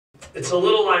It's a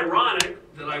little ironic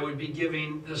that I would be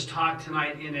giving this talk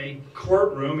tonight in a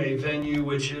courtroom, a venue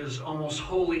which is almost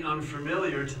wholly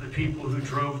unfamiliar to the people who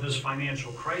drove this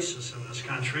financial crisis in this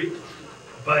country,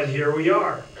 but here we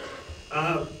are.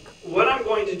 What I'm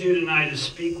going to do tonight is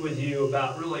speak with you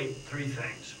about really three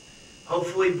things.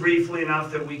 Hopefully briefly enough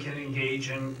that we can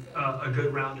engage in a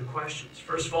good round of questions.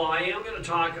 First of all, I am going to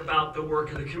talk about the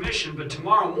work of the Commission, but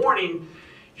tomorrow morning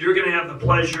you're going to have the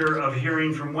pleasure of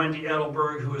hearing from Wendy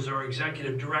Edelberg, who is our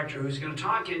Executive Director, who's going to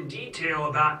talk in detail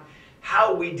about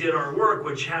how we did our work,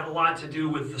 which had a lot to do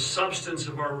with the substance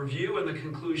of our review and the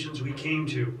conclusions we came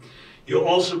to. You'll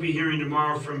also be hearing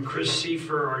tomorrow from Chris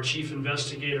Seifer, our Chief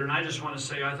Investigator, and I just want to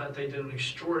say I thought they did an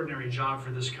extraordinary job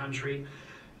for this country.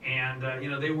 And,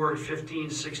 they worked 15,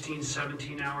 16,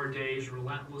 17-hour days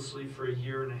relentlessly for a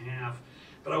year and a half.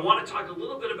 But I want to talk a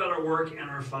little bit about our work and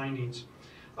our findings.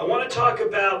 I want to talk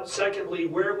about, secondly,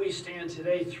 where we stand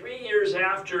today, 3 years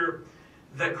after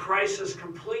the crisis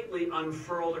completely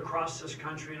unfurled across this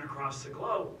country and across the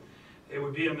globe. It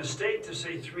would be a mistake to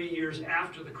say 3 years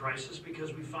after the crisis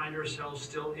because we find ourselves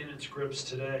still in its grips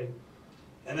today.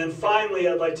 And then finally,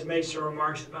 I'd like to make some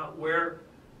remarks about where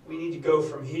we need to go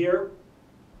from here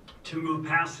to move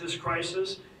past this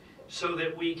crisis so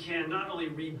that we can not only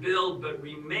rebuild but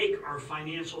remake our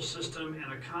financial system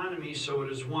and economy so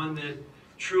it is one that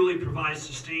truly provides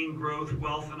sustained growth,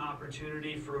 wealth, and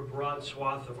opportunity for a broad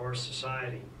swath of our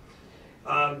society.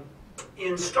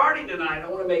 In starting tonight, I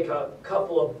want to make a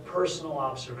couple of personal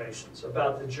observations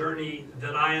about the journey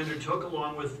that I undertook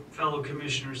along with fellow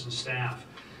commissioners and staff.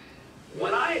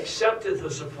 When I accepted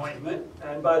this appointment,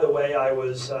 and by the way, I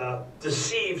was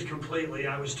deceived completely.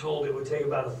 I was told it would take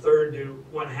about a third to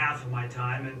one half of my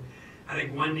time, and I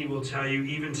think Wendy will tell you,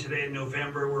 even today in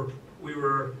November, we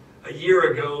were a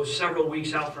year ago, several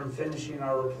weeks out from finishing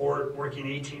our report, working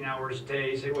 18 hours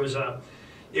days. It was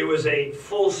a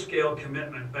full-scale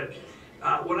commitment. But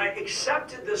when I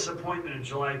accepted this appointment in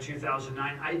July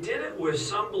 2009, I did it with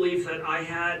some belief that I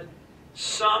had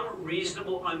some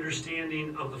reasonable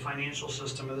understanding of the financial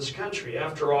system of this country.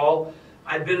 After all,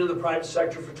 I'd been in the private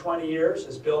sector for 20 years.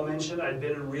 As Bill mentioned, I'd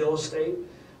been in real estate.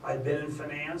 I'd been in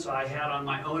finance. I had, on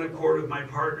my own accord with my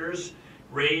partners,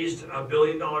 raised $1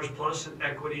 billion plus in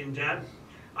equity and debt.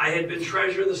 I had been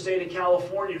treasurer of the state of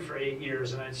California for 8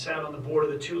 years, and I'd sat on the board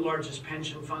of the two largest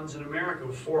pension funds in America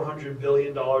with $400 billion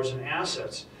in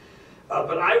assets.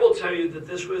 But I will tell you that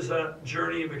this was a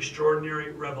journey of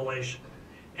extraordinary revelation.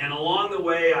 And along the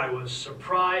way, I was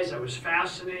surprised, I was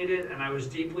fascinated, and I was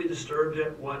deeply disturbed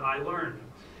at what I learned.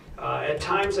 At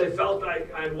times, I felt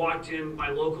like I had walked in my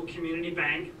local community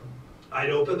bank,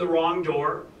 I'd opened the wrong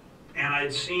door, and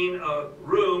I'd seen a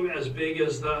room as big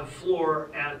as the floor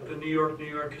at the New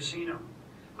York casino.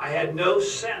 I had no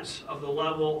sense of the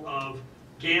level of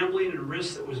gambling and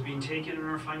risk that was being taken in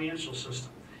our financial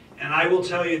system. And I will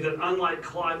tell you that unlike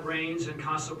Claude Rains in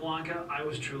Casablanca, I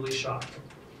was truly shocked.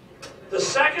 The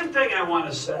second thing I want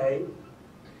to say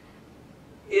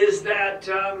is that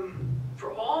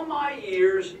for all my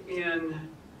years in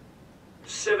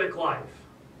civic life,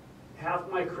 half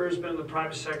my career has been in the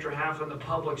private sector, half in the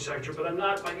public sector, but I'm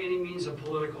not by any means a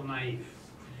political naive.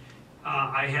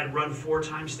 I had run 4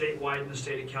 times statewide in the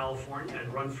state of California.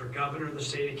 I'd run for governor of the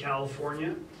state of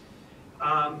California.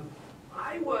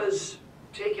 I was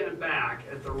taken aback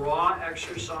at the raw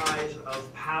exercise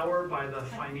of power by the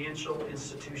financial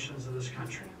institutions of this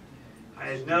country.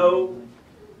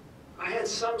 I had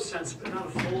some sense, but not a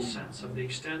full sense, of the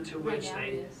extent to which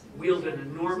they wielded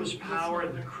enormous power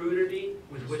and the crudity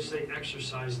with which they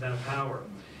exercised that power.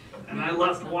 And I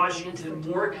left Washington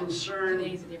more concerned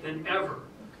than ever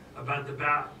about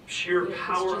the sheer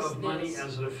power of money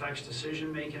as it affects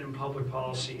decision-making and public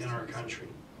policy in our country.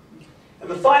 And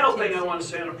the final thing I want to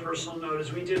say on a personal note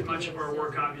is we did much of our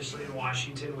work, obviously, in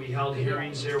Washington. We held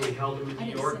hearings there, we held them in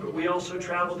New York, but we also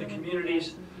traveled to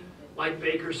communities like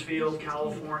Bakersfield,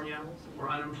 California, where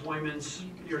unemployment's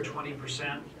near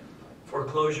 20%,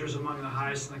 foreclosures among the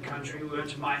highest in the country. We went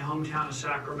to my hometown of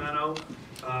Sacramento,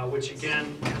 which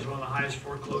again has one of the highest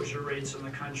foreclosure rates in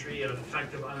the country, at an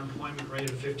effective unemployment rate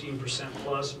of 15%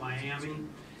 plus, Miami.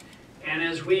 And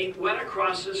as we went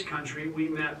across this country, we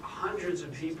met hundreds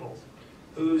of people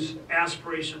whose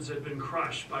aspirations had been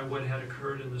crushed by what had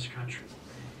occurred in this country.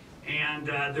 And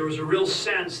there was a real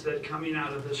sense that coming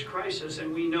out of this crisis,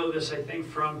 and we know this, I think,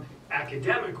 from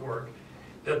academic work,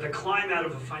 that the climate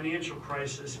of a financial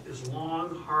crisis is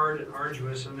long, hard, and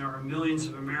arduous, and there are millions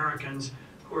of Americans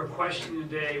who are questioning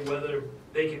today whether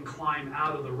they can climb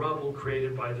out of the rubble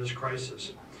created by this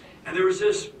crisis. And there was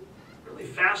this really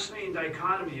fascinating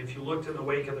dichotomy, if you looked in the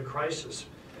wake of the crisis,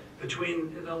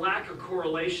 between the lack of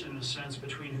correlation, in a sense,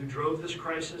 between who drove this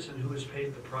crisis and who has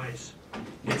paid the price.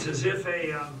 It's as if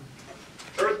a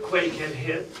earthquake had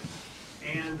hit,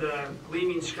 and the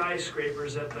gleaming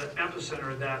skyscrapers at the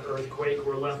epicenter of that earthquake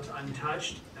were left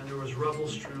untouched, and there was rubble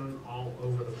strewn all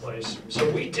over the place. So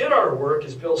we did our work,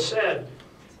 as Bill said,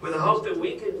 with the hope that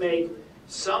we could make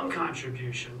some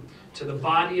contribution to the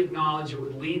body of knowledge that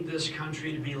would lead this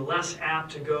country to be less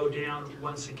apt to go down,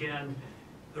 once again,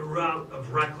 the route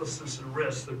of recklessness and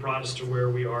risk that brought us to where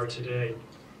we are today.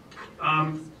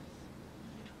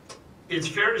 It's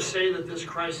fair to say that this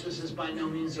crisis is by no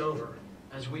means over.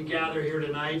 As we gather here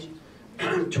tonight,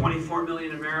 24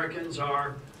 million Americans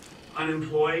are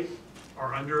unemployed,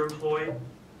 are underemployed,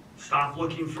 stop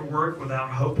looking for work without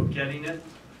hope of getting it.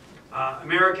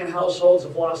 American households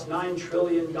have lost $9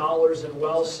 trillion in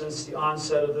wealth since the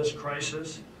onset of this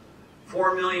crisis.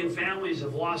 4 million families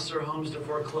have lost their homes to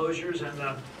foreclosures, and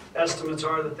the estimates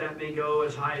are that that may go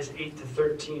as high as 8 to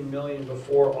 13 million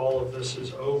before all of this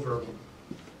is over.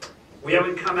 We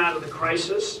haven't come out of the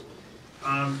crisis,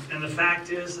 and the fact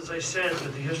is, as I said,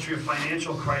 that the history of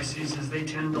financial crises is they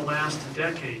tend to last a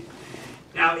decade.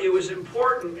 Now, it was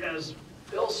important, as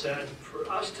Bill said, for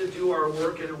us to do our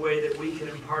work in a way that we can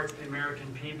impart to the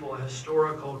American people a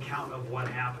historical account of what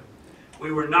happened.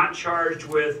 We were not charged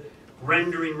with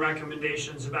rendering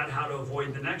recommendations about how to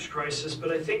avoid the next crisis,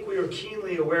 but I think we were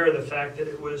keenly aware of the fact that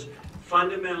it was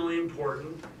fundamentally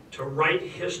important to write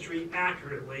history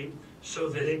accurately so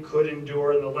that it could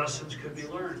endure and the lessons could be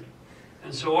learned.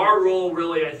 And so our role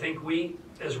really, I think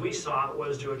as we saw it,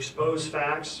 was to expose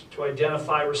facts, to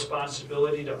identify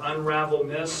responsibility, to unravel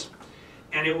myths.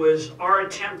 And it was our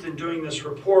attempt in doing this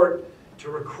report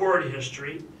to record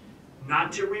history,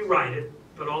 not to rewrite it,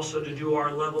 but also to do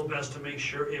our level best to make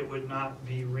sure it would not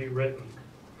be rewritten.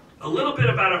 A little bit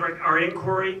about our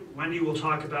inquiry. Wendy will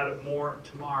talk about it more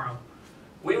tomorrow.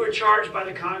 We were charged by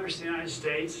the Congress of the United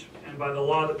States and by the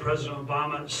law that President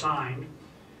Obama signed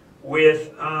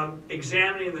with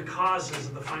examining the causes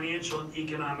of the financial and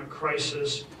economic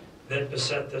crisis that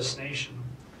beset this nation.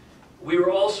 We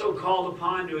were also called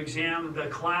upon to examine the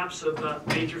collapse of the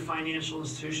major financial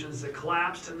institutions that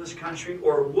collapsed in this country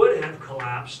or would have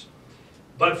collapsed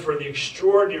but for the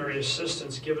extraordinary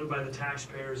assistance given by the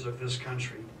taxpayers of this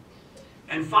country.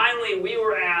 And finally, we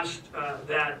were asked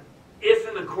that if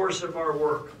in the course of our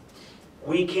work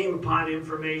we came upon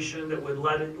information that would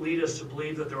lead us to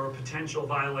believe that there were potential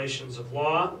violations of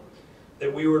law,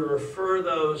 that we were to refer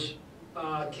those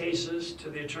cases to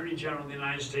the Attorney General of the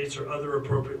United States or other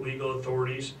appropriate legal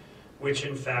authorities, which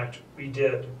in fact we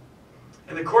did.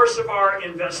 In the course of our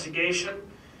investigation,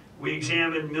 we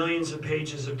examined millions of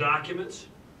pages of documents.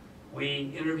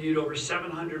 We interviewed over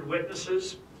 700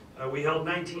 witnesses. We held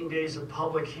 19 days of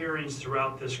public hearings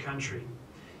throughout this country.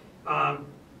 And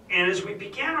as we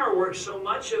began our work, so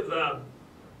much of the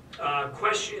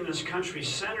question in this country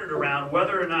centered around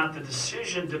whether or not the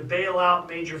decision to bail out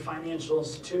major financial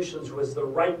institutions was the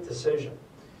right decision.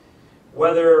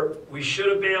 Whether we should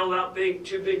have bailed out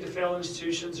too big to fail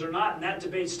institutions or not, and that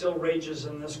debate still rages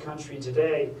in this country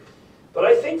today. But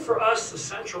I think for us, the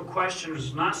central question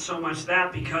is not so much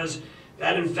that, because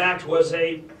that in fact was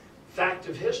a fact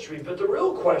of history, but the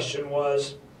real question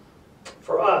was,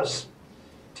 for us,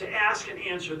 to ask and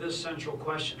answer this central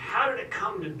question. How did it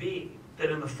come to be that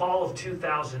in the fall of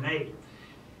 2008,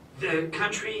 the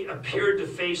country appeared to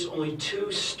face only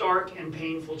two stark and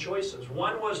painful choices?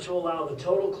 One was to allow the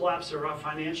total collapse of our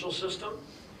financial system,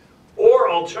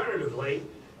 or alternatively,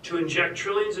 to inject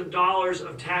trillions of dollars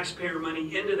of taxpayer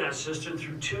money into that system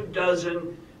through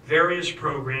 24 various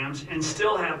programs and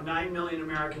still have 9 million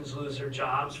Americans lose their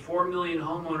jobs, 4 million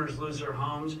homeowners lose their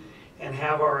homes, and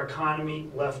have our economy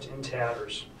left in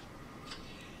tatters.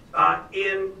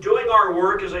 In doing our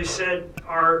work, as I said,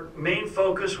 our main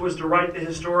focus was to write the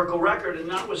historical record, and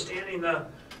notwithstanding the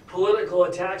political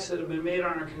attacks that have been made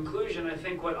on our conclusion, I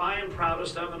think what I am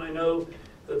proudest of, and I know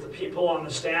that the people on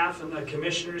the staff and the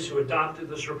commissioners who adopted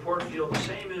this report feel the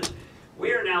same, is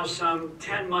we are now some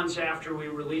 10 months after we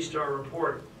released our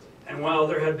report. And while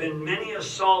there have been many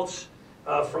assaults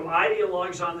from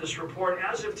ideologues on this report,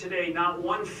 as of today, not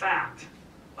one fact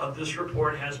of this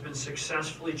report has been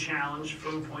successfully challenged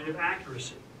from a point of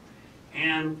accuracy.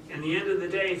 And in the end of the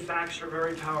day, facts are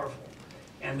very powerful.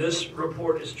 And this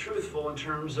report is truthful in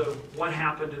terms of what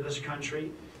happened to this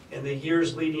country in the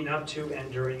years leading up to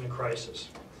and during the crisis.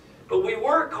 But we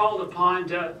were called upon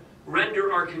to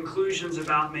render our conclusions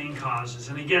about main causes.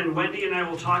 And again, Wendy and I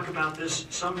will talk about this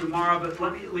some tomorrow, but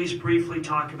let me at least briefly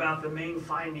talk about the main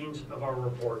findings of our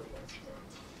report.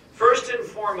 First and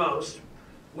foremost,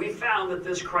 we found that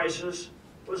this crisis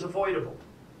was avoidable.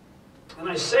 And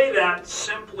I say that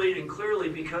simply and clearly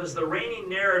because the reigning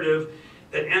narrative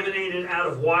that emanated out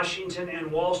of Washington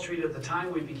and Wall Street at the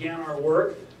time we began our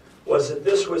work was that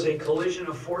this was a collision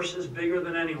of forces bigger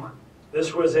than anyone.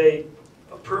 This was a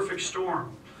perfect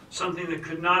storm, something that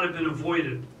could not have been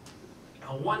avoided,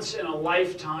 a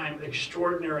once-in-a-lifetime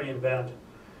extraordinary event.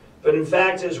 But in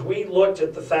fact, as we looked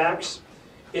at the facts,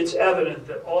 it's evident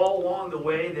that all along the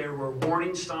way there were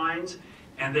warning signs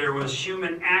and there was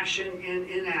human action and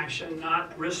inaction,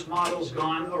 not risk models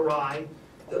gone awry,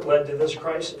 that led to this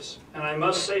crisis. And I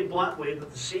must say bluntly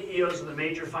that the CEOs of the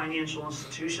major financial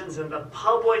institutions and the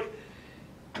public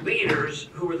leaders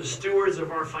who were the stewards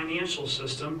of our financial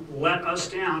system let us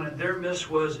down, and their miss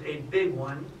was a big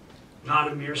one, not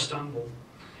a mere stumble.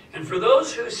 And for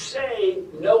those who say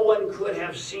no one could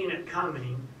have seen it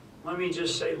coming, let me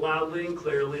just say loudly and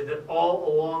clearly that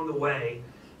all along the way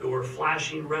there were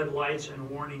flashing red lights and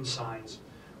warning signs.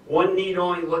 One need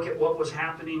only look at what was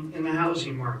happening in the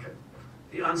housing market,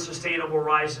 the unsustainable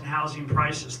rise in housing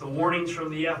prices, the warnings from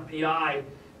the FBI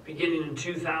beginning in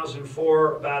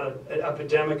 2004 about an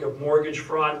epidemic of mortgage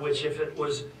fraud, which if it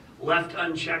was left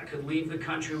unchecked could leave the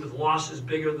country with losses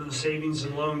bigger than the savings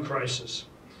and loan crisis.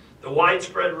 The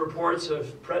widespread reports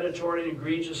of predatory and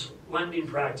egregious lending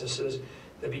practices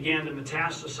that began to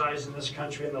metastasize in this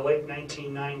country in the late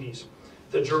 1990s.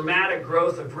 The dramatic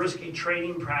growth of risky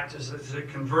trading practices that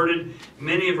converted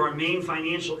many of our main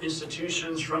financial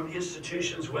institutions from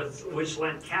institutions which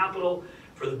lent capital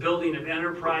for the building of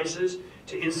enterprises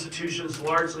to institutions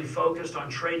largely focused on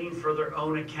trading for their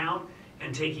own account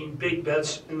and taking big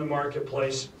bets in the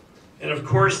marketplace. And of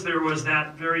course, there was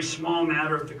that very small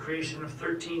matter of the creation of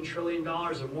 $13 trillion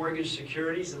of mortgage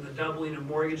securities and the doubling of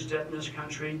mortgage debt in this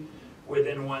country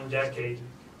within 1 decade.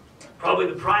 Probably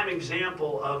the prime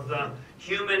example of the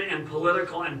human and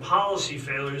political and policy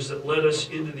failures that led us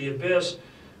into the abyss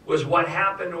was what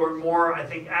happened, or more, I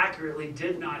think accurately,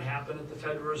 did not happen at the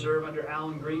Federal Reserve under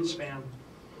Alan Greenspan.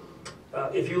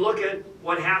 If you look at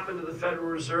what happened to the Federal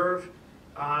Reserve,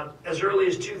 as early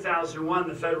as 2001,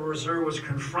 the Federal Reserve was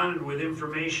confronted with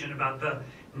information about the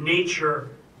nature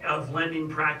of lending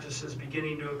practices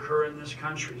beginning to occur in this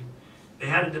country. They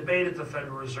had a debate at the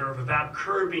Federal Reserve about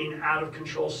curbing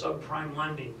out-of-control subprime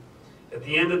lending. At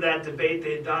the end of that debate,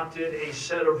 they adopted a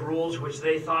set of rules which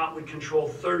they thought would control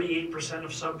 38%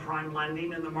 of subprime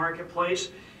lending in the marketplace.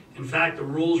 In fact, the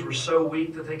rules were so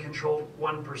weak that they controlled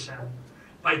 1%.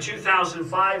 By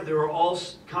 2005, there were all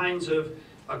kinds of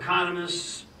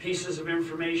economists, pieces of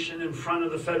information in front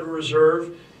of the Federal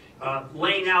Reserve,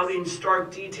 laying out in stark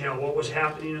detail what was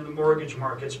happening in the mortgage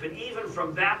markets. But even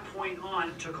from that point on,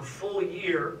 it took a full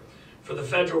year for the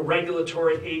federal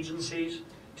regulatory agencies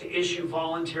to issue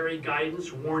voluntary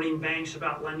guidance warning banks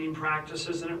about lending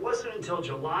practices. And it wasn't until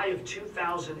July of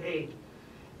 2008,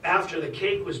 after the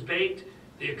cake was baked,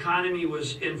 the economy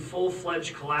was in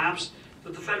full-fledged collapse,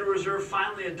 that the Federal Reserve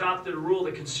finally adopted a rule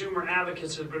that consumer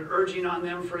advocates had been urging on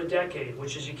them for a decade,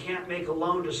 which is you can't make a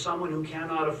loan to someone who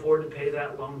cannot afford to pay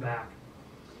that loan back.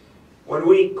 When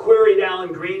we queried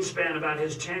Alan Greenspan about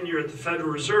his tenure at the Federal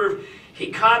Reserve, he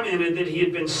commented that he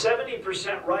had been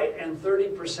 70% right and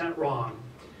 30% wrong,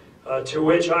 to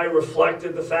which I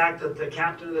reflected the fact that the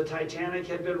captain of the Titanic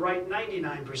had been right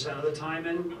 99% of the time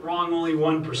and wrong only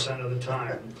 1% of the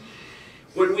time.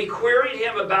 When we queried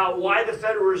him about why the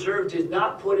Federal Reserve did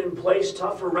not put in place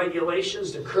tougher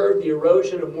regulations to curb the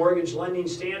erosion of mortgage lending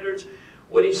standards,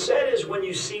 what he said is when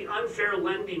you see unfair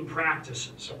lending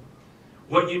practices,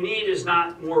 what you need is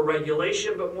not more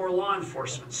regulation, but more law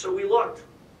enforcement. So we looked,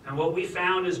 and what we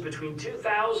found is between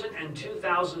 2000 and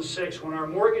 2006, when our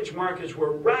mortgage markets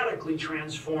were radically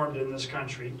transformed in this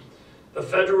country, the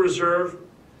Federal Reserve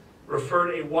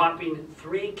referred a whopping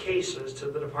 3 cases to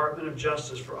the Department of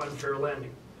Justice for unfair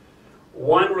lending.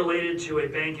 One related to a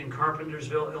bank in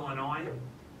Carpentersville, Illinois,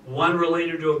 one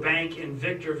related to a bank in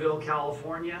Victorville,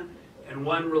 California, and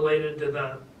one related to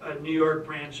the New York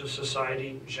branch of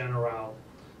Societe Generale.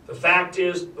 The fact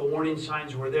is, the warning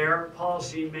signs were there.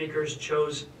 Policymakers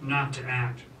chose not to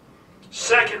act.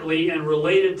 Secondly, and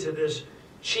related to this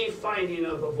chief finding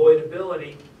of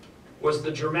avoidability, was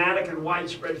the dramatic and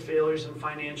widespread failures in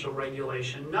financial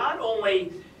regulation. Not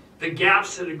only the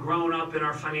gaps that had grown up in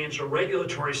our financial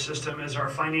regulatory system as our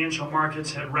financial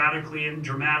markets had radically and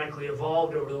dramatically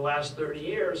evolved over the last 30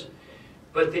 years,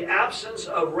 but the absence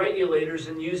of regulators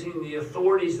in using the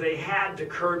authorities they had to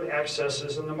curb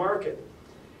excesses in the market.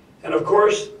 And of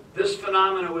course, this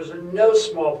phenomenon was in no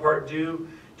small part due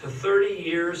to 30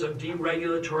 years of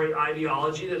deregulatory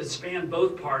ideology that had spanned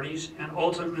both parties and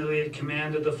ultimately had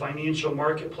commanded the financial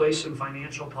marketplace and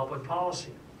financial public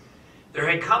policy. There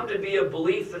had come to be a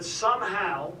belief that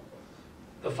somehow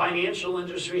The financial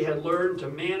industry had learned to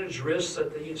manage risks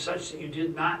such that you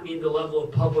did not need the level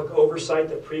of public oversight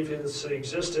that previously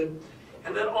existed,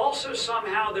 and that also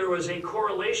somehow there was a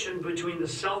correlation between the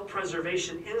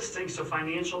self-preservation instincts of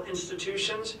financial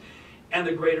institutions and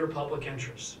the greater public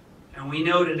interest. And we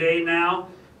know today now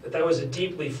that that was a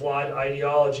deeply flawed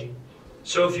ideology.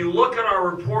 So if you look at our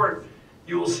report,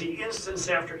 you will see instance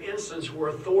after instance where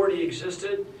authority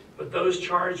existed, but those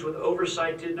charged with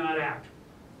oversight did not act.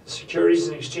 The Securities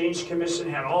and Exchange Commission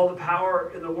had all the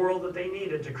power in the world that they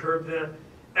needed to curb the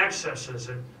excesses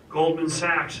at Goldman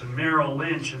Sachs and Merrill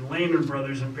Lynch and Lehman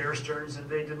Brothers and Bear Stearns, and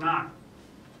they did not.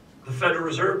 The Federal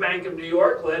Reserve Bank of New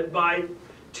York, led by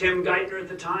Tim Geithner at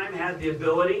the time, had the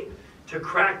ability to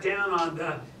crack down on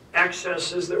the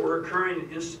excesses that were occurring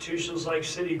in institutions like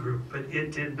Citigroup, but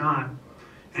it did not.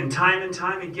 And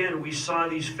time again, we saw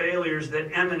these failures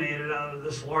that emanated out of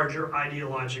this larger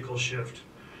ideological shift.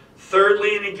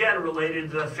 Thirdly, and again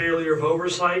related to the failure of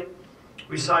oversight,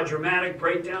 we saw dramatic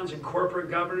breakdowns in corporate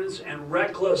governance and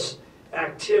reckless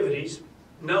activities,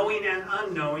 knowing and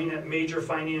unknowing, at major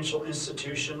financial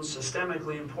institutions,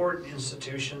 systemically important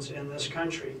institutions in this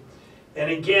country.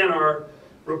 And again, our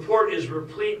report is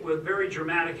replete with very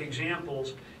dramatic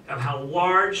examples of how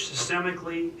large,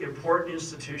 systemically important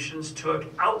institutions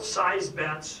took outsized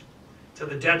bets to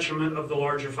the detriment of the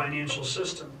larger financial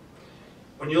system.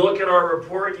 When you look at our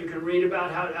report, you can read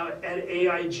about how at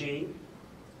AIG,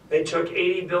 they took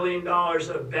 $80 billion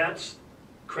of bets,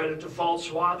 credit default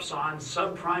swaps on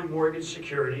subprime mortgage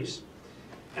securities.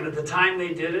 And at the time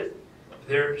they did it,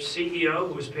 their CEO,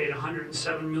 who was paid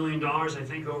 $107 million, I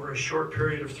think over a short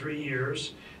period of 3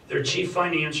 years, their chief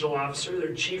financial officer,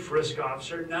 their chief risk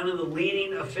officer, none of the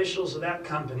leading officials of that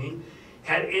company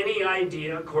had any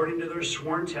idea, according to their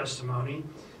sworn testimony,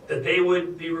 that they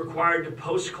would be required to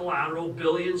post collateral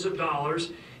billions of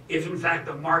dollars if in fact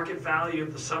the market value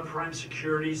of the subprime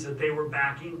securities that they were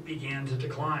backing began to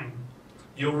decline.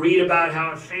 You'll read about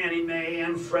how at Fannie Mae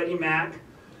and Freddie Mac,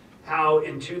 how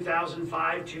in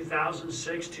 2005,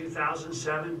 2006,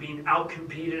 2007, being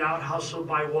outcompeted, out-hustled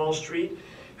by Wall Street,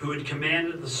 who had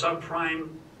commanded the subprime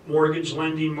mortgage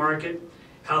lending market,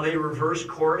 how they reversed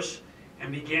course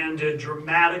and began to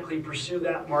dramatically pursue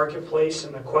that marketplace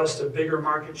in the quest of bigger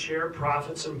market share,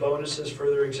 profits, and bonuses for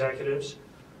their executives.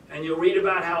 And you'll read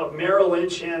about how Merrill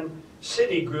Lynch and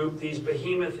Citigroup, these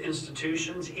behemoth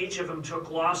institutions, each of them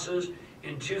took losses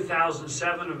in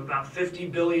 2007 of about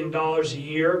 $50 billion a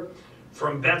year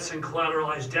from bets and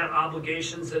collateralized debt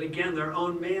obligations that, again, their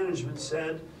own management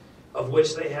said of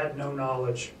which they had no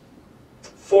knowledge.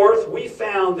 Fourth, we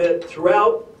found that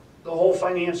throughout the whole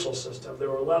financial system,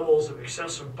 there were levels of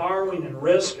excessive borrowing and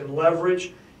risk and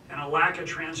leverage and a lack of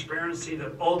transparency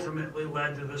that ultimately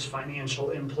led to this financial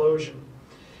implosion.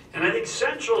 And I think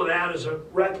central to that is a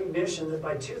recognition that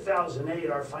by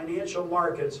 2008, our financial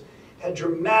markets had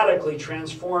dramatically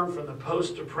transformed from the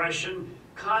post-depression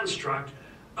construct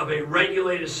of a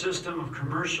regulated system of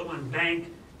commercial and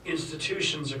bank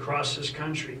institutions across this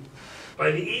country.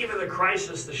 By the eve of the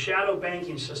crisis, the shadow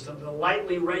banking system, the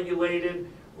lightly regulated,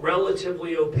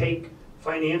 relatively opaque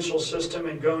financial system,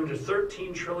 had grown to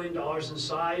 $13 trillion in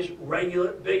size,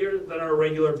 bigger than our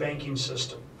regular banking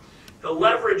system. The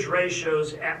leverage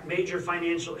ratios at major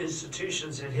financial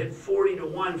institutions had hit 40 to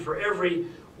 1. For every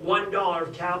 $1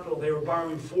 of capital, they were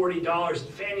borrowing $40. At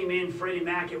Fannie Mae and Freddie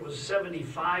Mac, it was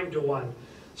 75 to 1.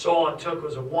 So all it took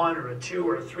was a 1 or a 2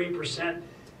 or a 3%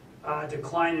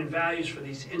 decline in values for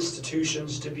these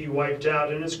institutions to be wiped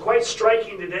out. And it's quite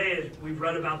striking today, as we've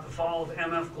read about the fall of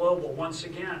MF Global once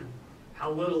again, how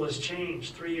little has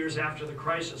changed. 3 years after the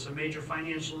crisis, a major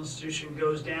financial institution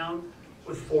goes down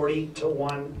with 40 to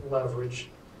 1 leverage.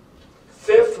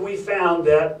 Fifth, we found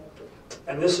that,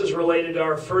 and this is related to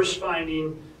our first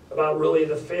finding about really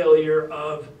the failure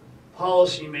of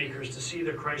policymakers to see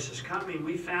the crisis coming,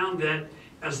 we found that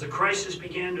as the crisis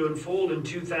began to unfold in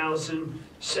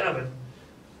 2007,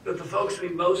 that the folks we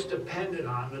most depended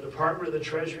on, the Department of the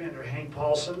Treasury under Hank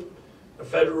Paulson, the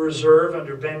Federal Reserve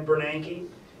under Ben Bernanke,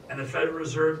 and the Federal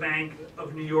Reserve Bank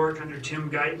of New York under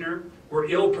Tim Geithner, were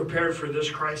ill-prepared for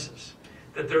this crisis.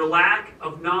 That their lack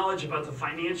of knowledge about the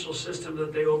financial system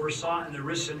that they oversaw and the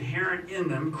risks inherent in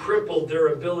them crippled their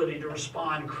ability to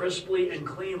respond crisply and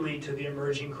cleanly to the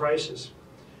emerging crisis.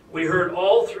 We heard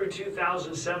all through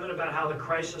 2007 about how the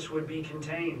crisis would be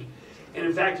contained. And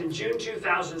in fact, in June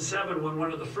 2007, when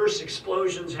one of the first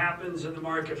explosions happens in the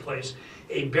marketplace,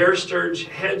 a Bear Stearns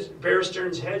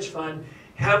hedge fund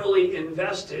heavily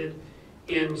invested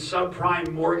in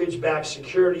subprime mortgage-backed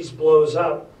securities blows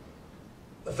up.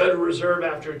 The Federal Reserve,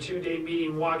 after a 2-day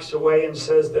meeting, walks away and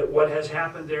says that what has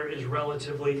happened there is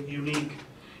relatively unique.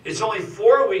 It's only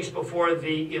 4 weeks before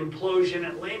the implosion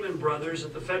at Lehman Brothers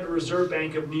that the Federal Reserve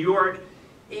Bank of New York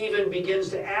even begins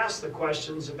to ask the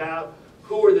questions about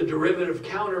who are the derivative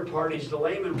counterparties to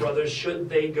Lehman Brothers should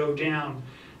they go down.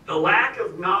 The lack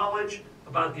of knowledge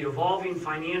about the evolving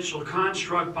financial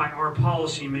construct by our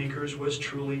policymakers was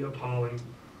truly appalling.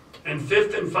 And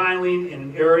fifth and finally, in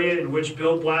an area in which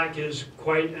Bill Black is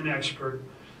quite an expert,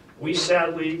 we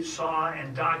sadly saw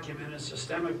and documented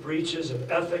systemic breaches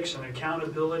of ethics and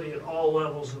accountability at all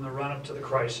levels in the run-up to the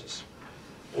crisis.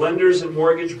 Lenders and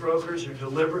mortgage brokers who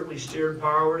deliberately steered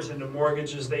borrowers into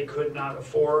mortgages they could not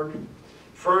afford.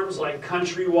 Firms like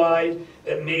Countrywide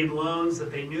that made loans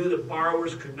that they knew that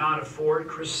borrowers could not afford.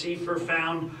 Chris Seifer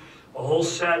found a whole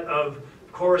set of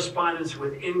correspondence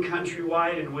within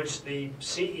Countrywide in which the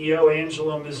CEO,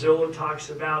 Angelo Mazzillo, talks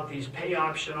about these pay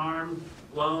option arm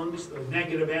loans, the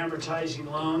negative amortizing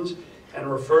loans, and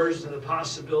refers to the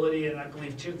possibility in, I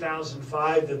believe,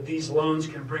 2005 that these loans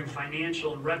can bring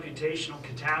financial and reputational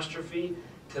catastrophe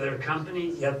to their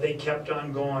company, yet they kept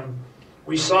on going.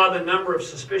 We saw the number of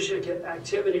suspicious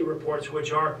activity reports,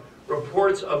 which are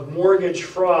reports of mortgage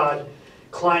fraud,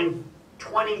 climb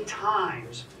 20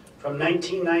 times from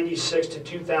 1996 to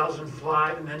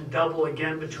 2005, and then double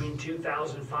again between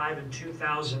 2005 and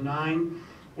 2009,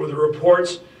 with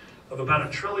reports of about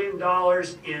 $1 trillion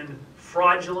in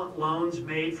fraudulent loans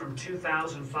made from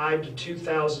 2005 to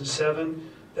 2007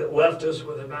 that left us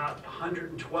with about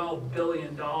 $112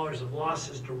 billion of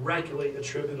losses directly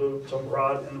attributable to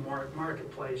fraud in the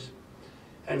marketplace.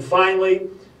 And finally,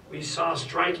 we saw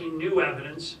striking new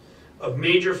evidence of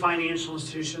major financial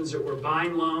institutions that were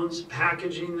buying loans,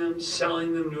 packaging them,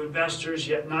 selling them to investors,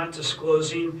 yet not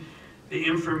disclosing the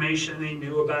information they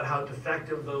knew about how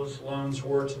defective those loans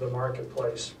were to the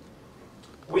marketplace.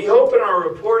 We hope in our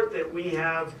report that we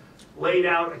have laid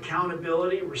out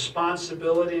accountability,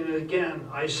 responsibility, and again,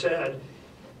 I said,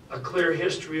 a clear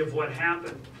history of what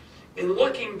happened. In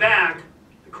looking back,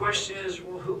 the question is,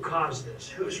 well, who caused this?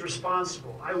 Who's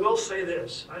responsible? I will say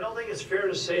this. I don't think it's fair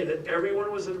to say that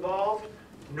everyone was involved,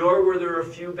 nor were there a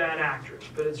few bad actors.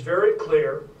 But it's very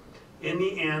clear in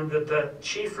the end that the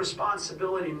chief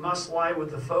responsibility must lie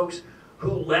with the folks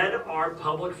who led our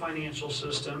public financial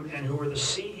system and who were the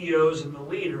CEOs and the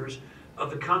leaders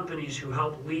of the companies who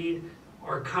helped lead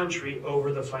our country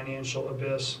over the financial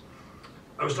abyss.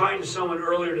 I was talking to someone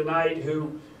earlier tonight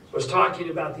who was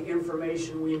talking about the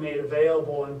information we made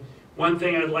available, and one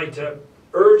thing I'd like to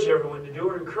urge everyone to do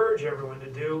or encourage everyone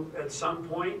to do at some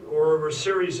point or over a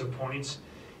series of points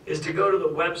is to go to the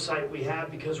website we have,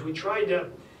 because we tried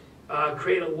to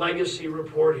create a legacy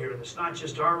report here. It's not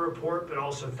just our report, but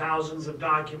also thousands of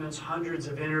documents, hundreds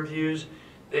of interviews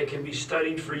that can be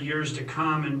studied for years to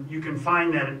come. And you can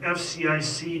find that at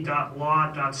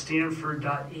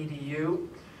fcic.law.stanford.edu.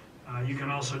 You can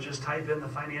also just type in the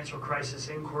Financial Crisis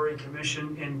Inquiry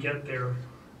Commission and get there.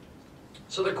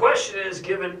 So the question is,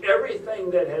 given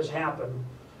everything that has happened,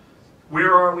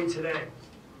 where are we today?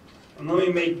 And let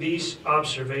me make these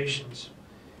observations.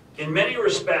 In many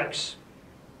respects,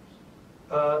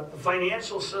 the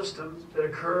financial system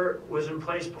that was in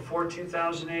place before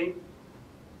 2008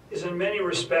 is in many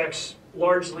respects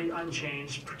largely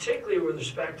unchanged, particularly with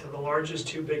respect to the largest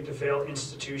too big to fail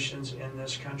institutions in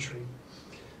this country.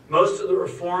 Most of the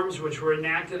reforms which were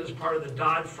enacted as part of the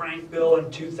Dodd-Frank bill in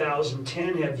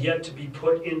 2010 have yet to be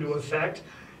put into effect,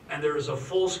 and there is a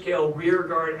full-scale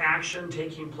rearguard action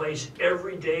taking place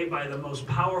every day by the most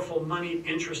powerful moneyed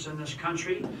interest in this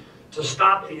country to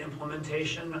stop the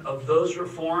implementation of those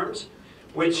reforms,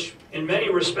 which in many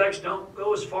respects don't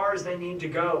go as far as they need to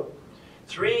go.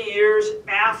 3 years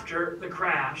after the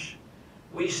crash,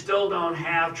 we still don't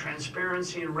have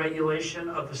transparency and regulation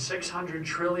of the $600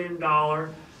 trillion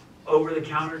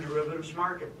over-the-counter derivatives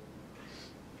market.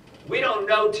 We don't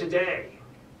know today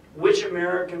which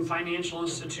American financial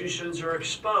institutions are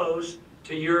exposed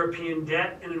to European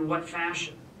debt and in what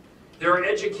fashion. There are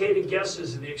educated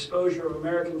guesses of the exposure of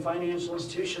American financial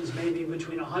institutions may be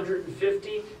between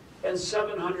 $150 and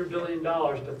 $700 billion,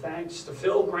 but thanks to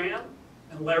Phil Graham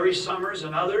and Larry Summers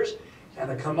and others, and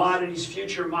the Commodities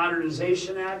Future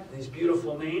Modernization Act, these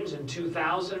beautiful names, in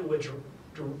 2000, which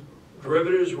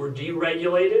derivatives were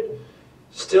deregulated,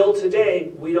 still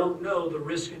today we don't know the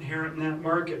risk inherent in that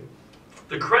market.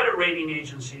 The credit rating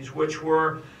agencies, which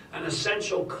were an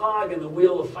essential cog in the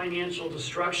wheel of financial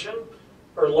destruction,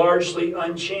 are largely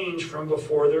unchanged from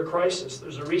before their crisis.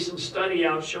 There's a recent study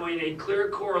out showing a clear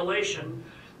correlation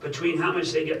between how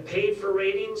much they get paid for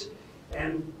ratings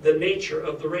and the nature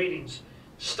of the ratings.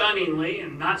 Stunningly,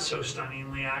 and not so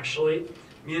stunningly actually,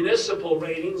 municipal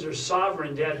ratings or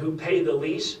sovereign debt who pay the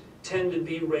least tend to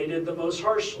be rated the most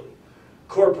harshly.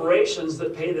 Corporations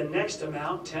that pay the next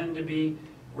amount tend to be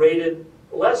rated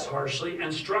less harshly,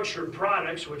 and structured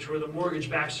products, which were the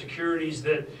mortgage-backed securities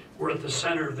that were at the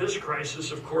center of this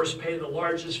crisis, of course, pay the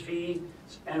largest fees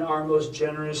and are most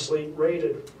generously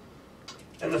rated.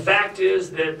 And the fact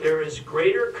is that there is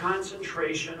greater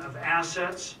concentration of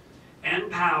assets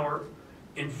and power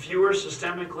in fewer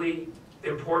systemically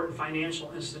important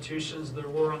financial institutions than there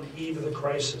were on the eve of the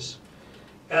crisis.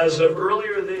 As of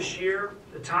earlier this year,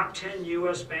 the top 10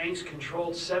 U.S. banks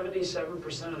controlled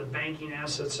 77% of the banking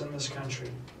assets in this country.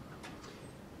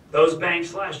 Those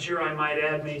banks last year, I might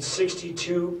add, made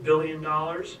 $62 billion,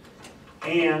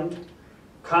 and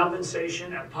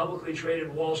compensation at publicly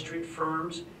traded Wall Street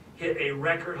firms hit a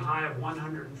record high of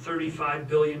 $135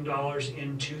 billion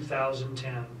in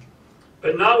 2010.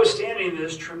 But notwithstanding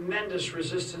this tremendous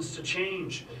resistance to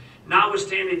change,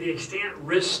 notwithstanding the extant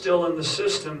risk still in the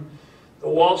system, the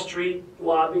Wall Street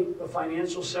lobby, the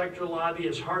financial sector lobby,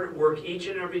 is hard at work each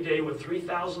and every day with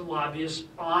 3,000 lobbyists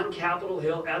on Capitol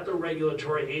Hill at the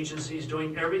regulatory agencies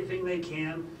doing everything they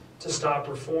can to stop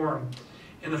reform.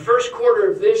 In the first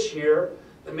quarter of this year,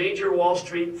 the major Wall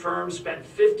Street firms spent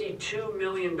 $52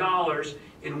 million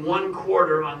in one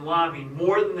quarter on lobbying,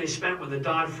 more than they spent when the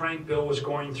Dodd-Frank bill was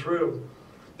going through.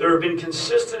 There have been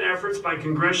consistent efforts by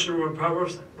congressional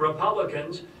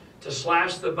Republicans to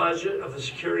slash the budget of the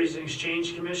Securities and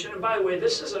Exchange Commission. And by the way,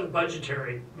 this isn't a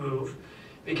budgetary move,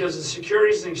 because the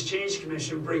Securities and Exchange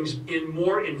Commission brings in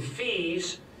more in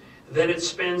fees than it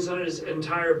spends on its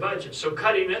entire budget. So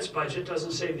cutting its budget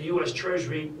doesn't save the U.S.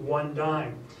 Treasury one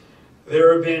dime.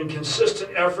 There have been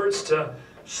consistent efforts to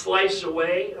slice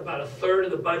away about a third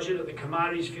of the budget of the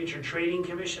Commodities Future Trading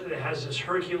Commission that has this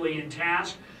Herculean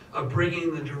task of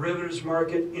bringing the derivatives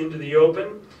market into the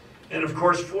open. And of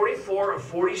course, 44 of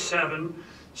 47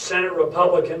 Senate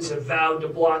Republicans have vowed to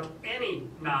block any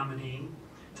nominee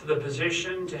to the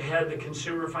position to head the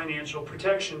Consumer Financial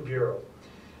Protection Bureau.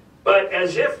 But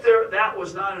as if that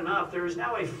was not enough, there is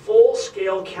now a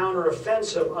full-scale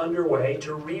counteroffensive underway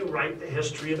to rewrite the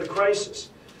history of the crisis.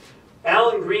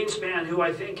 Alan Greenspan, who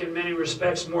I think in many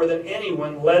respects more than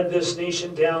anyone led this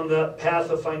nation down the path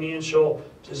of financial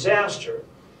disaster,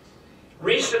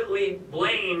 recently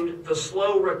blamed the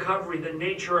slow recovery, the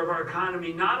nature of our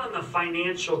economy, not on the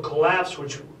financial collapse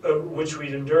which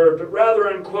we'd endured, but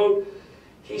rather on, quote,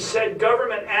 he said,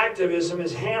 government activism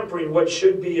is hampering what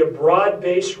should be a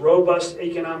broad-based, robust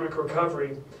economic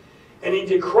recovery. And he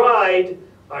decried,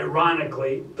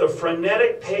 ironically, the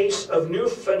frenetic pace of new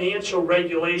financial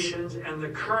regulations and the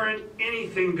current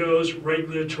anything-goes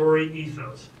regulatory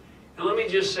ethos. And let me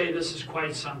just say this is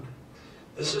quite something.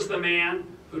 This is the man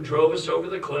who drove us over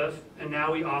the cliff, and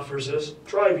now he offers us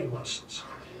driving lessons.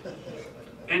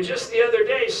 And just the other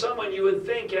day, someone you would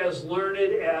think as learned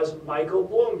as Michael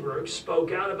Bloomberg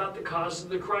spoke out about the cause of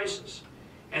the crisis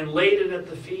and laid it at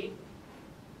the feet,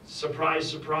 surprise,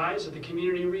 surprise, of the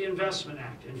Community Reinvestment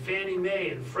Act and Fannie Mae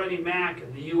and Freddie Mac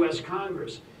and the U.S.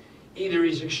 Congress. Either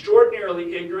he's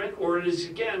extraordinarily ignorant, or it is,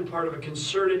 again, part of a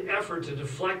concerted effort to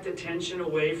deflect attention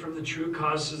away from the true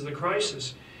causes of the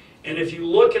crisis. And if you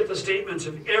look at the statements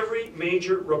of every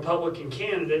major Republican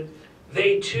candidate,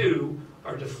 they too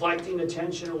are deflecting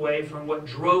attention away from what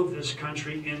drove this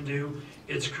country into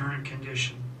its current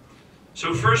condition.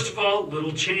 So first of all,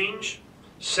 little change.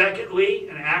 Secondly,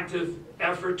 an active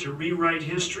effort to rewrite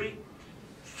history.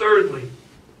 Thirdly,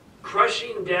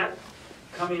 crushing debt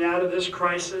coming out of this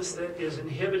crisis that is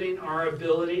inhibiting our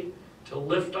ability to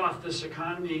lift off this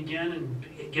economy again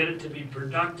and get it to be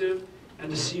productive and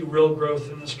to see real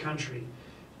growth in this country.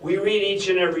 We read each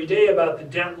and every day about the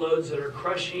debt loads that are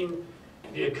crushing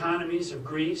the economies of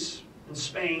Greece and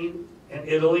Spain and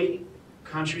Italy,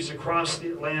 countries across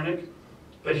the Atlantic.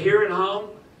 But here at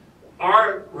home,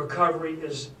 our recovery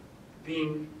is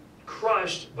being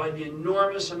crushed by the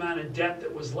enormous amount of debt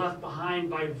that was left behind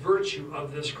by virtue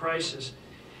of this crisis.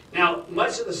 Now,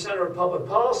 much of the center of public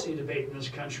policy debate in this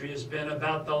country has been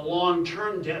about the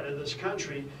long-term debt of this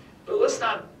country, but let's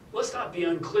not be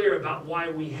unclear about why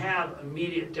we have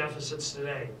immediate deficits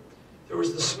today. There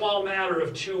was the small matter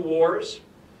of 2 wars,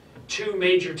 2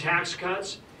 major tax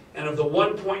cuts, and of the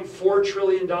 $1.4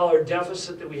 trillion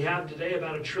deficit that we have today,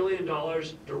 about $1 trillion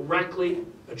directly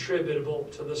attributable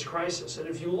to this crisis. And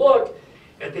if you look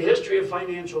at the history of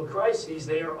financial crises,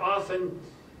 they are often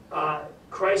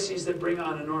crises that bring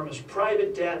on enormous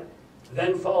private debt,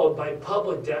 then followed by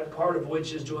public debt, part of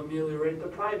which is to ameliorate the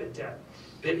private debt.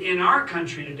 But in our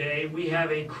country today, we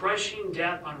have a crushing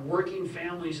debt on working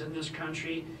families in this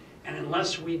country, and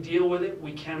unless we deal with it,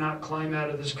 we cannot climb out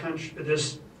of this country,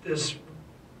 this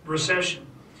recession.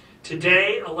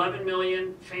 Today, 11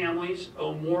 million families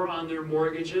owe more on their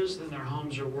mortgages than their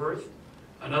homes are worth.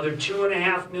 Another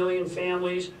 2.5 million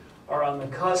families are on the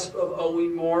cusp of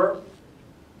owing more.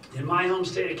 In my home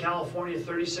state of California,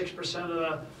 36% of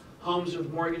the homes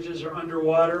with mortgages are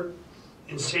underwater.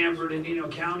 In San Bernardino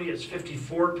County, it's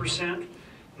 54%.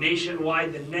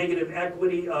 Nationwide, the negative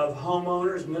equity of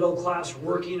homeowners, middle-class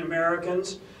working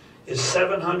Americans, is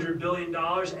 $700 billion.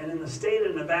 And in the state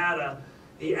of Nevada,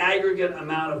 the aggregate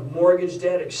amount of mortgage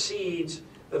debt exceeds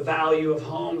the value of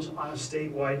homes on a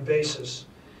statewide basis.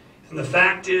 And the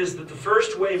fact is that the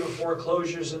first wave of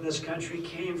foreclosures in this country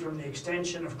came from the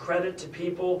extension of credit to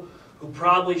people who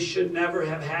probably should never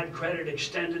have had credit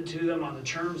extended to them on the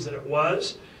terms that it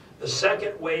was. The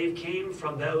second wave came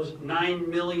from those 9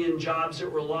 million jobs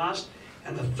that were lost.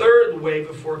 And the third wave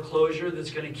of foreclosure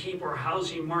that's going to keep our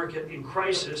housing market in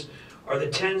crisis are the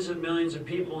tens of millions of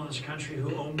people in this country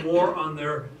who owe more on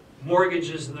their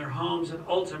mortgages and their homes, and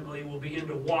ultimately will begin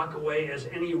to walk away as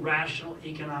any rational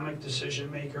economic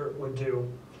decision maker would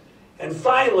do. And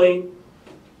finally,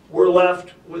 we're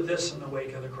left with this in the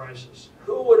wake of the crisis.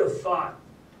 Who would have thought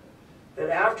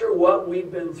that after what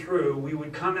we've been through, we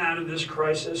would come out of this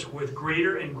crisis with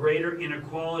greater and greater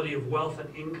inequality of wealth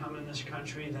and income in this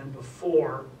country than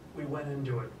before we went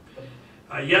into it?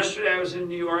 Yesterday I was in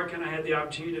New York and I had the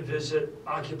opportunity to visit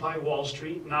Occupy Wall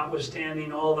Street,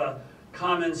 notwithstanding all the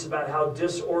comments about how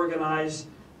disorganized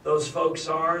those folks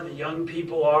are, the young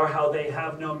people are, how they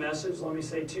have no message. Let me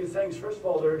say two things. First of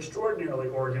all, they're extraordinarily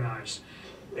organized.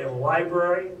 They have a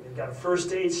library, they've got a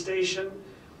first aid station,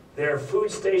 their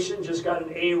food station just got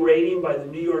an A rating by the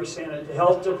New York State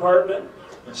Health Department,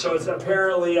 so it's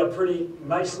apparently a pretty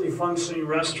nicely functioning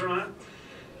restaurant.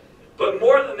 But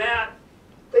more than that,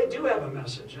 they do have a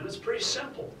message, and it's pretty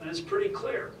simple, and it's pretty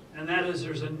clear. And that is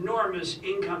there's enormous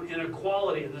income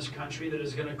inequality in this country that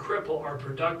is going to cripple our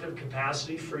productive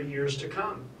capacity for years to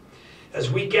come.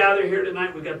 As we gather here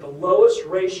tonight, we've got the lowest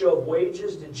ratio of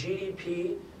wages to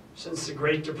GDP since the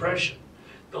Great Depression,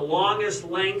 the longest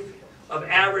length of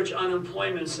average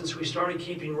unemployment since we started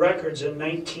keeping records in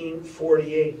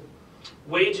 1948.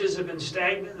 Wages have been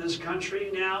stagnant in this country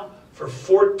now for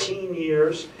 14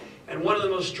 years. And one of the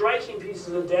most striking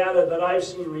pieces of data that I've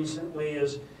seen recently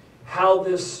is how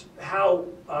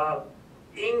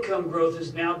income growth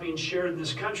is now being shared in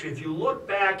this country. If you look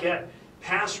back at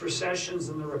past recessions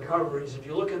and the recoveries, if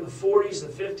you look in the 40s,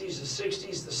 the 50s, the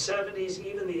 60s, the 70s,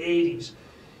 even the 80s,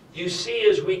 you see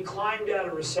as we climbed out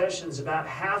of recessions, about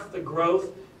half the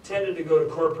growth tended to go to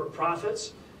corporate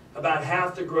profits, about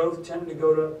half the growth tended to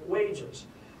go to wages.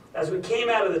 As we came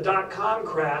out of the dot-com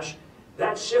crash,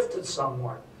 that shifted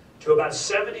somewhat to about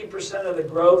 70% of the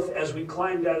growth as we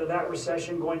climbed out of that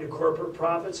recession going to corporate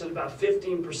profits and about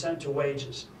 15% to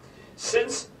wages.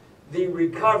 Since the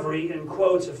recovery, in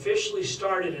quotes, officially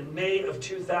started in May of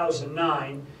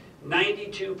 2009,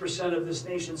 92% of this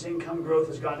nation's income growth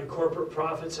has gone to corporate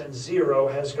profits and 0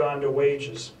 has gone to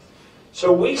wages.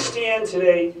 So we stand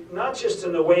today not just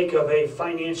in the wake of a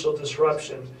financial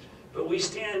disruption, but we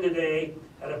stand today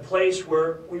at a place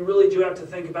where we really do have to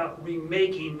think about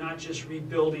remaking, not just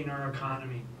rebuilding our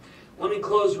economy. Let me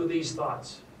close with these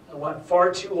thoughts. I went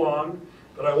far too long,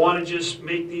 but I want to just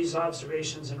make these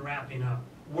observations in wrapping up.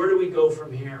 Where do we go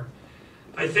from here?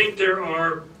 I think there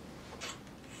are,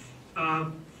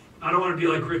 I don't want to be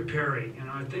like Rick Perry, you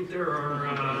know, I think there are,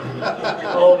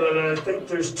 I think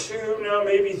there's 2, no,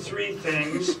 maybe 3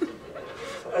 things.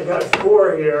 I got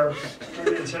 4 here.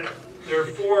 There are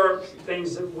 4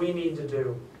 things that we need to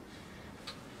do.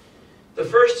 The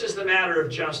first is the matter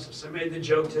of justice. I made the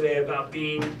joke today about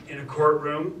being in a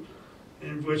courtroom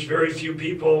in which very few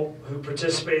people who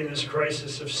participate in this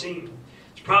crisis have seen.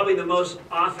 It's probably the most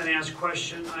often asked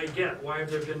question I get. Why have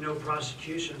there been no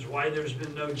prosecutions? Why there's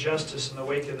been no justice in the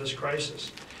wake of this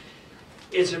crisis?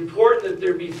 It's important that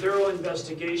there be thorough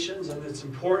investigations, and it's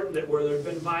important that where there have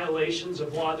been violations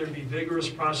of law, there be vigorous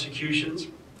prosecutions.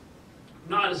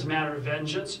 Not as a matter of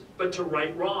vengeance, but to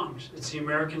right wrongs. It's the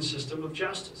American system of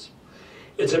justice.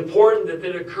 It's important that they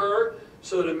occur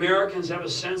so that Americans have a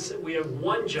sense that we have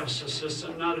one justice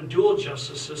system, not a dual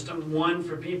justice system, one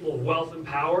for people of wealth and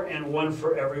power and one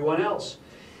for everyone else.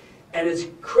 And it's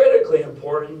critically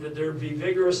important that there be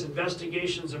vigorous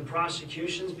investigations and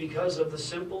prosecutions because of the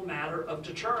simple matter of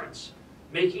deterrence,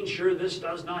 making sure this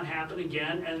does not happen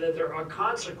again and that there are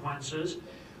consequences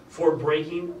for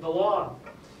breaking the law.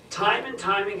 Time and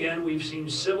time again, we've seen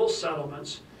civil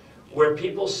settlements where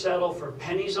people settle for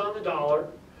pennies on the dollar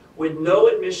with no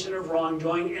admission of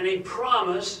wrongdoing and a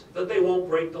promise that they won't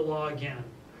break the law again.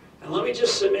 And let me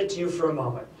just submit to you for a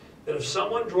moment that if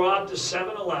someone dropped a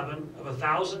 7-Eleven of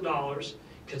 $1,000,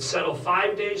 could settle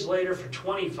 5 days later for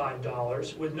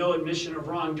 $25 with no admission of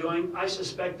wrongdoing, I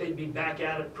suspect they'd be back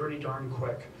at it pretty darn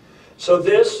quick. So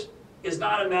this is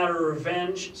not a matter of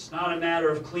revenge. It's not a matter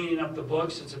of cleaning up the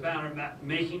books. It's about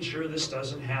making sure this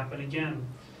doesn't happen again.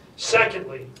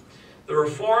 Secondly, the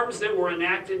reforms that were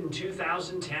enacted in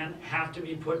 2010 have to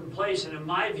be put in place, and in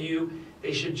my view,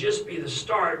 they should just be the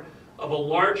start of a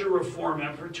larger reform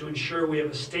effort to ensure we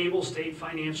have a stable state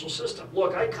financial system.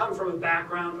 Look, I come from a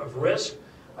background of risk.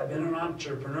 I've been an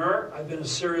entrepreneur. I've been a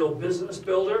serial business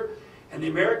builder, and the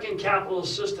American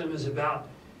capitalist system is about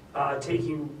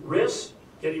taking risks,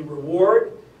 getting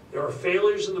reward. There are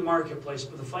failures in the marketplace,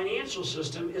 but the financial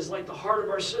system is like the heart of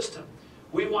our system.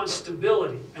 We want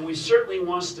stability, and we certainly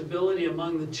want stability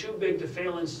among the too big to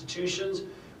fail institutions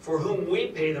for whom we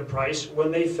pay the price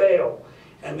when they fail.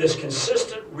 And this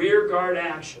consistent rearguard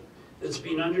action that's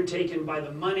being undertaken by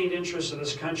the moneyed interests of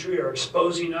this country are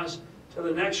exposing us to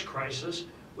the next crisis,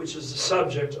 which is the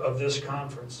subject of this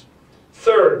conference.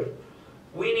 Third,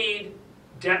 we need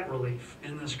debt relief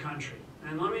in this country.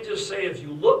 And let me just say, if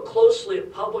you look closely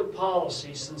at public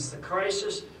policy since the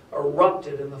crisis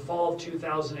erupted in the fall of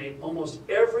 2008, almost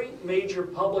every major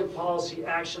public policy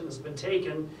action that's been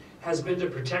taken has been to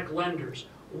protect lenders,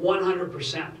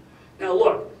 100%. Now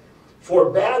look, for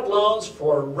bad loans,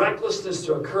 for recklessness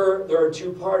to occur, there are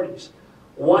two parties.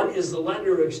 One is the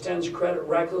lender who extends credit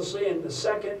recklessly, and the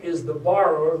second is the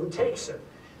borrower who takes it.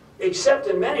 Except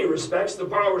in many respects, the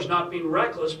borrower's not being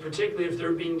reckless, particularly if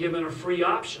they're being given a free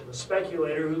option. A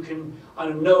speculator who can,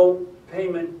 on a no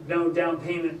down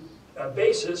payment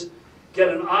basis, get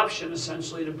an option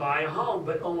essentially to buy a home.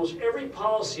 But almost every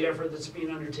policy effort that's being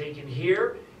undertaken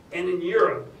here and in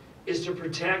Europe is to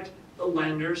protect the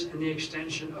lenders and the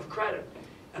extension of credit.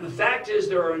 And the fact is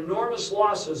there are enormous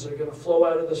losses that are going to flow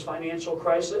out of this financial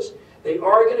crisis. They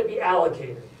are going to be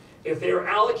allocated. If they are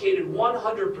allocated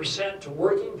 100% to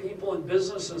working people and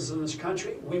businesses in this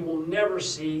country, we will never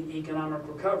see economic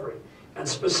recovery. And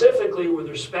specifically with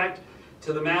respect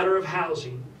to the matter of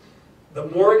housing, the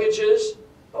mortgages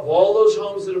of all those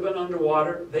homes that have been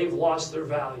underwater, they've lost their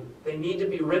value. They need to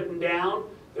be written down.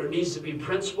 There needs to be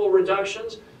principal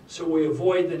reductions so we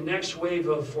avoid the next wave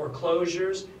of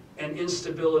foreclosures and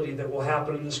instability that will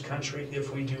happen in this country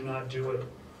if we do not do it.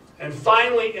 And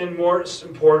finally, and most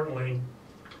importantly,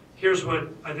 here's what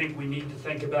I think we need to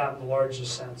think about in the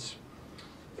largest sense.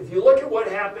 If you look at what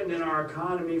happened in our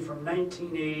economy from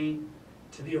 1980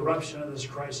 to the eruption of this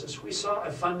crisis, we saw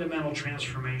a fundamental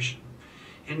transformation.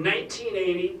 In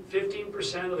 1980,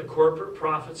 15% of the corporate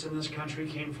profits in this country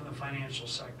came from the financial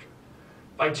sector.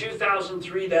 By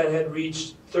 2003, that had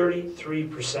reached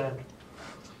 33%.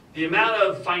 The amount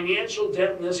of financial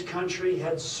debt in this country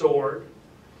had soared.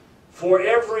 For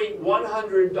every $100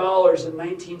 in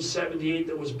 1978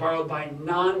 that was borrowed by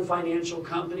non-financial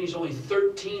companies, only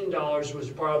 $13 was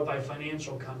borrowed by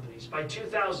financial companies. By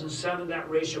 2007, that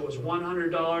ratio was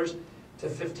 $100 to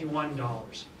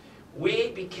 $51. We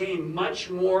became much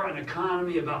more an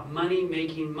economy about money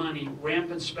making money,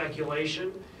 rampant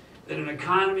speculation, than an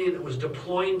economy that was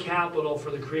deploying capital for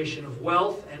the creation of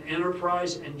wealth and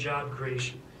enterprise and job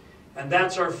creation. And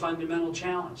that's our fundamental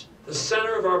challenge. The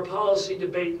center of our policy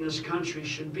debate in this country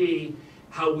should be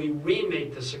how we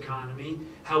remake this economy,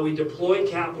 how we deploy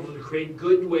capital to create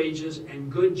good wages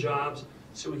and good jobs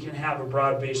so we can have a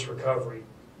broad-based recovery.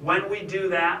 When we do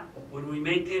that, when we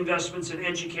make the investments in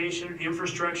education,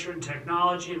 infrastructure, and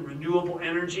technology, and renewable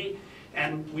energy,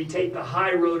 and we take the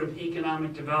high road of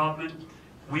economic development,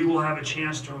 we will have a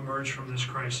chance to emerge from this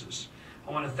crisis.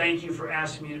 I want to thank you for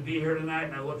asking me to be here tonight,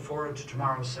 and I look forward to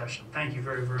tomorrow's session. Thank you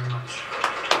very, very much.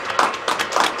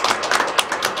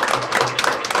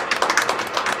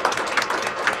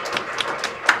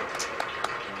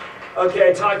 Okay,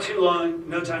 I talked too long.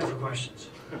 No time for questions.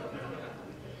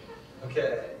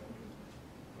 Okay.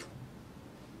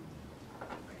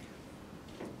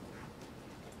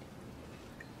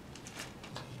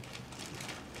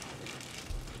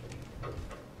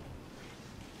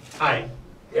 Hi.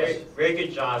 Very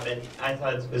good job, and I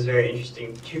thought it was very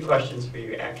interesting. Two questions for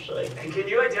you, actually. And can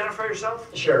you identify yourself?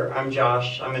 Sure, I'm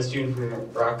Josh. I'm a student from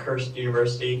Rockhurst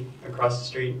University across the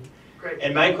street. Great.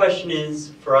 And my question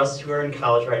is, for us who are in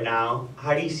college right now,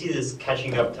 how do you see this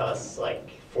catching up to us, like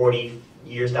 40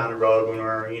 years down the road when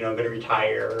we're, going to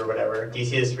retire or whatever? Do you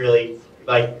see this really,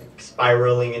 like,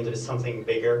 spiraling into something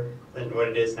bigger than what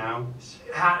it is now?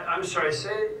 I'm sorry,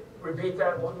 repeat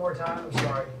that one more time, I'm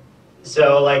sorry.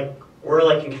 So, like, we're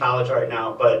like in college right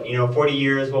now, but 40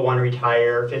 years we'll want to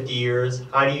retire, 50 years.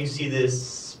 How do you see this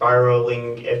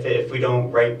spiraling if we don't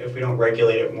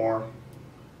regulate it more?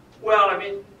 Well, I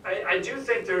mean, I do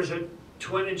think there's a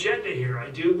to an agenda here.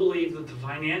 I do believe that the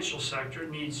financial sector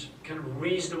needs kind of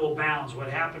reasonable bounds.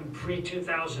 What happened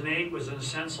pre-2008 was in a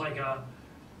sense like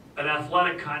an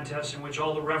athletic contest in which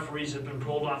all the referees had been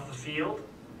pulled off the field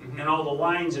and all the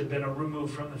lines had been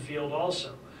removed from the field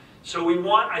also. So we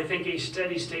want, I think, a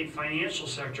steady state financial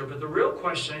sector, but the real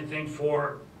question, I think,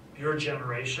 for your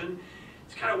generation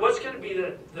is kind of what's going to be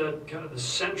the kind of the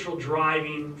central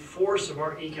driving force of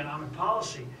our economic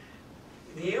policy.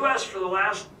 The U.S. for the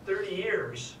last 30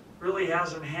 years really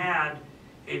hasn't had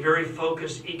a very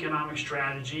focused economic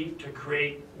strategy to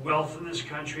create wealth in this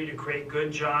country, to create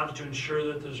good jobs, to ensure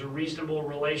that there's a reasonable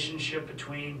relationship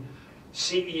between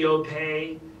CEO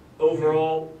pay,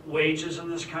 overall wages in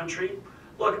this country.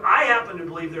 Look, I happen to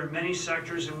believe there are many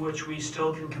sectors in which we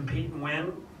still can compete and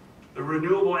win. The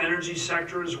renewable energy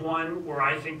sector is one where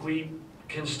I think we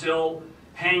can still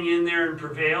hang in there and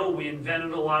prevail. We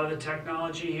invented a lot of the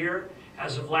technology here.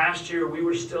 As of last year, we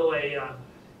were still a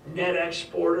net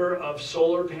exporter of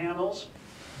solar panels.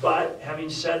 But having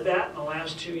said that, in the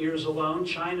last 2 years alone,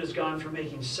 China's gone from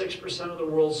making 6% of the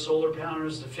world's solar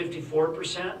panels to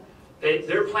 54%.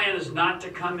 Their plan is not to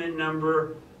come in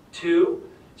number 2.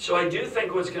 So I do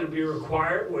think what's going to be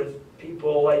required with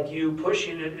people like you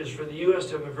pushing it is for the U.S.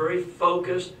 to have a very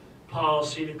focused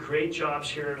policy to create jobs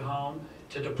here at home,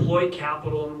 to deploy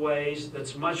capital in ways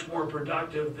that's much more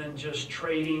productive than just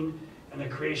trading and the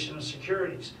creation of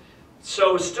securities.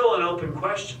 So it's still an open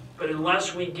question, but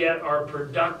unless we get our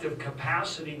productive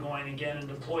capacity going again and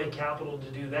deploy capital to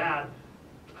do that,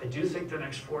 I do think the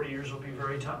next 40 years will be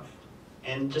very tough.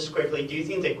 And just quickly, do you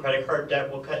think that credit card debt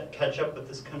will catch up with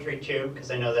this country too? Because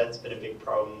I know that's been a big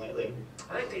problem lately.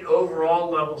 I think the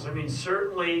overall levels, I mean,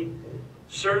 certainly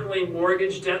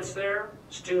mortgage debt's there.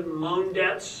 Student loan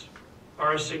debts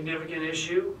are a significant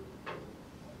issue.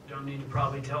 Don't need to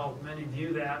probably tell many of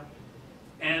you that.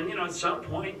 And, you know, at some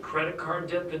point, credit card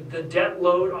debt, the debt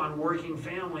load on working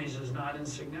families is not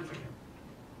insignificant.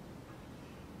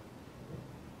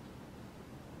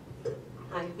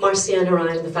 Hi, Marciana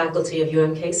Ryan, the faculty of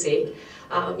UMKC.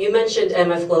 You mentioned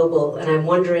MF Global, and I'm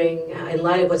wondering, in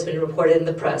light of what's been reported in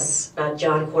the press about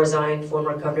John Corzine,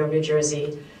 former governor of New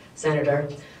Jersey, senator,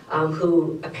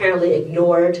 who apparently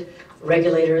ignored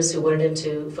regulators who wanted him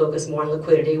to focus more on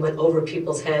liquidity, went over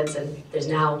people's heads, and there's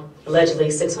now allegedly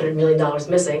 $600 million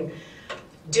missing.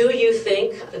 Do you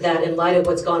think that in light of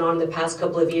what's gone on in the past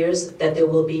couple of years, that there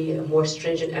will be a more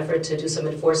stringent effort to do some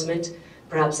enforcement,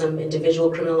 perhaps some individual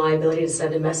criminal liability to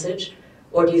send a message?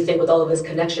 Or do you think with all of his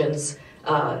connections,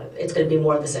 it's going to be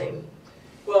more of the same?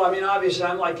 Well, I mean, obviously,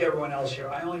 I'm like everyone else here.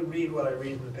 I only read what I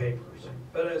read in the papers.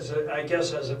 But I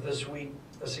guess as of this week,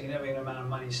 a significant amount of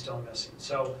money is still missing.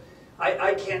 So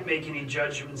I can't make any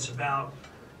judgments about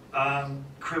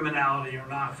criminality or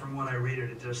not from what I read at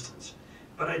a distance.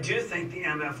 But I do think the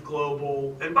MF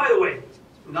Global, and by the way,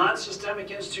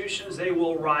 non-systemic institutions, they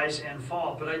will rise and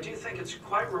fall. But I do think it's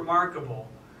quite remarkable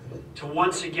to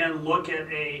once again look at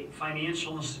a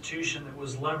financial institution that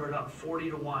was levered up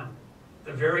 40-to-1.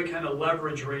 The very kind of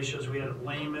leverage ratios we had at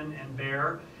Lehman and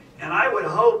Bear. And I would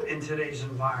hope in today's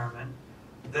environment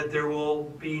that there will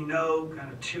be no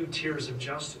kind of 2 tiers of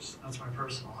justice. That's my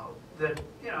personal hope. That,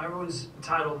 you know, everyone's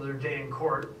entitled to their day in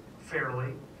court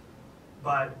fairly,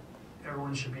 but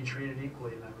everyone should be treated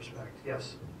equally in that respect.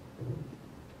 Yes?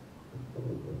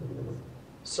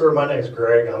 Sir, my name's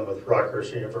Greg. I'm with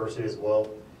Rockhurst University as well.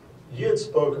 You had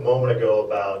spoke a moment ago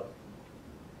about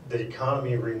the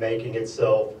economy remaking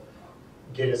itself,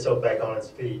 getting itself back on its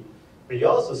feet. But you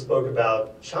also spoke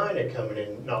about China coming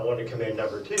in, not wanting to come in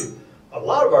number 2. A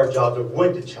lot of our jobs have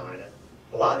went to China.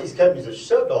 A lot of these companies have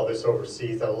shoved all this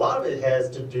overseas, and a lot of it has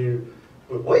to do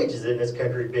with wages in this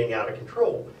country being out of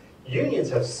control. Unions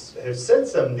have sent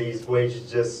some of these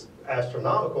wages just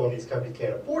astronomical, and these companies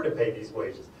can't afford to pay these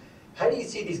wages. How do you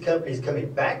see these companies coming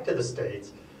back to the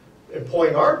States,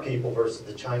 employing our people versus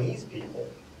the Chinese people?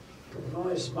 I'm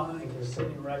only smiling because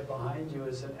sitting right behind you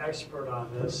is an expert on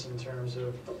this in terms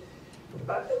of...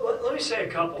 let me say a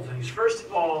couple things. First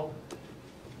of all,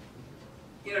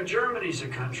 you know, Germany's a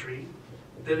country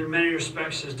that in many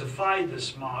respects has defied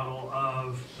this model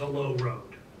of the low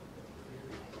road.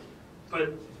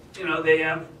 But, you know, they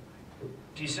have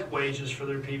decent wages for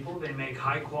their people. They make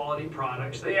high quality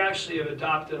products. They actually have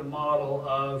adopted a model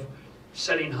of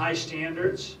setting high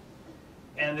standards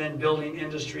and then building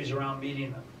industries around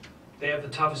meeting them. They have the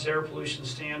toughest air pollution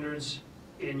standards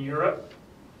in Europe,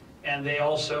 and they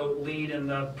also lead in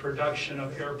the production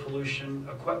of air pollution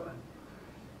equipment.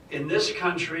 In this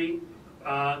country,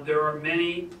 there are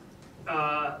many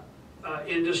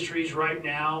industries right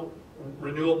now,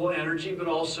 renewable energy, but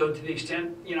also to the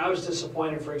extent, you know, I was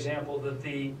disappointed, for example, that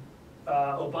the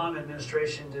Obama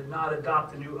administration did not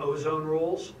adopt the new ozone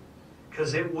rules,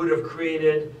 because it would have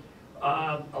created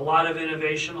a lot of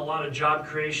innovation, a lot of job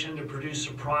creation to produce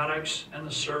the products and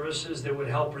the services that would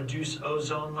help reduce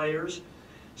ozone layers.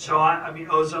 So I mean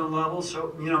ozone levels.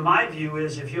 So my view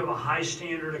is if you have a high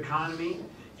standard economy,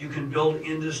 you can build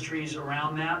industries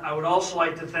around that. I would also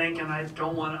like to think, and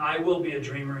I will be a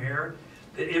dreamer here,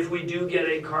 that if we do get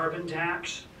a carbon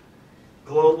tax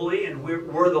globally, and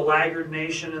we're the laggard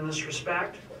nation in this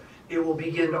respect, it will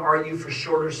begin to argue for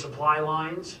shorter supply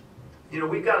lines.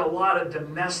 We've got a lot of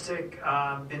domestic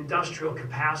industrial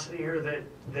capacity here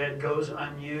that goes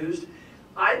unused.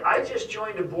 I just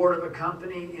joined a board of a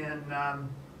company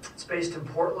it's based in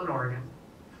Portland, Oregon,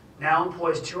 now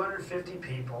employs 250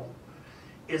 people.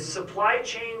 Its supply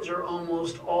chains are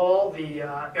almost all the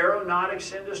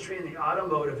aeronautics industry and the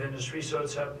automotive industry, so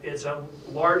it's a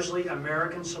largely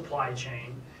American supply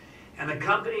chain. And the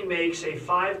company makes a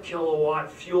 5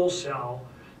 kilowatt fuel cell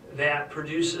that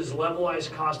produces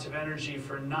levelized cost of energy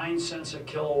for 9 cents a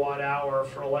kilowatt hour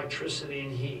for electricity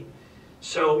and heat.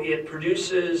 So it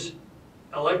produces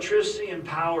electricity and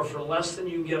power for less than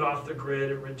you can get off the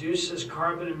grid. It reduces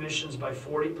carbon emissions by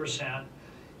 40%.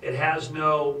 It has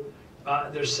no,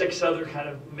 there's 6 other kind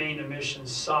of main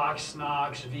emissions: SOx,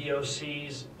 NOx,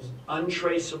 VOCs,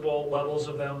 untraceable levels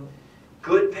of them.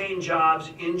 Good paying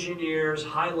jobs, engineers,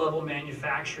 high level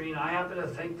manufacturing. I happen to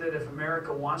think that if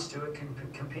America wants to, it can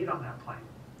compete on that plane.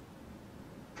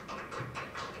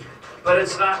 But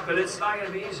it's not going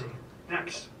to be easy.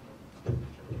 Next.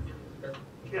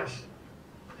 Yes.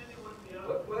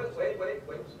 Wait.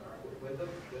 With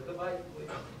the mic, please.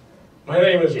 My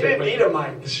name is You Dick. didn't need a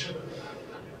mic.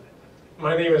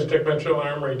 My name is Dick Mitchell.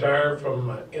 I'm retired from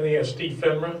NASD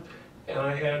FINRA, and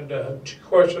I had 2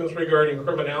 questions regarding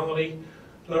criminality.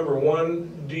 Number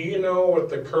 1, do you know what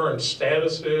the current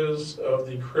status is of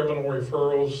the criminal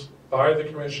referrals by the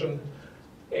commission?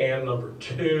 And number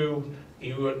 2,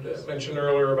 you had mentioned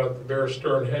earlier about the Bear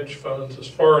Stearns hedge funds. As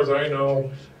far as I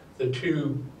know, the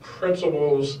 2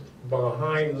 principals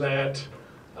behind that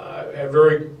have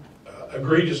very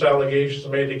egregious allegations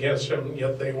made against him,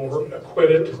 yet they were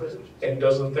acquitted. And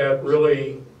isn't that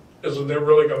really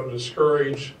going to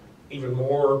discourage even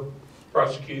more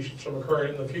prosecutions from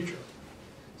occurring in the future?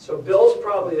 So Bill's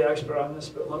probably the expert on this,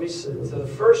 but let me say, to the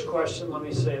first question, let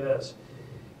me say this.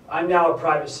 I'm now a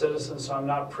private citizen, so I'm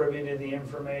not privy to the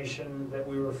information that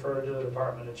we refer to the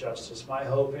Department of Justice. My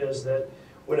hope is that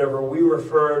whatever we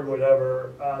referred,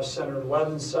 whatever Senator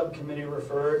Levin's subcommittee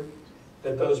referred,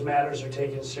 that those matters are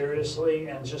taken seriously.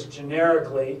 And just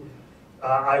generically,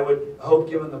 I would hope,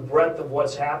 given the breadth of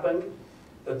what's happened,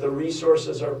 that the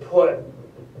resources are put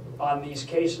on these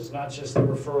cases, not just the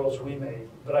referrals we made.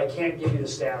 But I can't give you the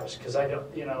status, because I don't,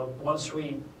 once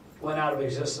we went out of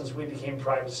existence, we became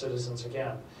private citizens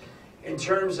again. In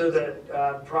terms of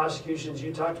the prosecutions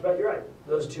you talked about, you're right.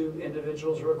 Those 2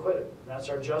 individuals were acquitted. That's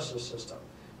our justice system.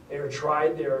 They were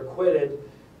tried, they were acquitted,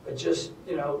 but just,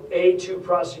 2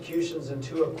 prosecutions and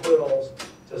 2 acquittals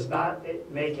does not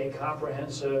make a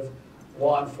comprehensive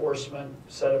law enforcement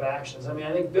set of actions. I mean,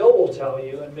 I think Bill will tell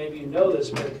you, and maybe you know this,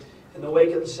 but in the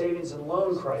wake of the savings and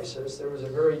loan crisis, there was a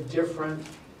very different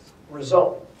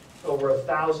result. Over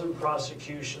 1,000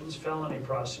 prosecutions, felony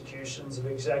prosecutions of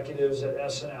executives at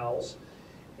S&Ls.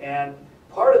 And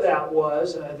part of that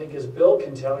was, and I think as Bill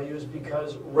can tell you, is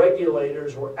because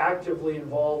regulators were actively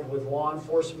involved with law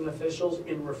enforcement officials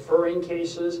in referring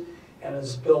cases, and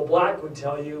as Bill Black would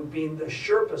tell you, being the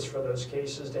Sherpas for those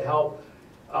cases to help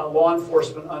law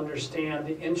enforcement understand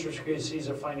the intricacies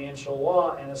of financial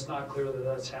law, and it's not clear that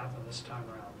that's happened this time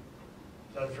around.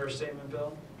 Is that a fair statement,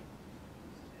 Bill?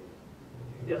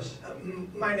 Yes.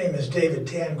 My name is David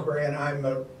Tanquary, and I'm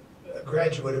a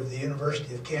graduate of the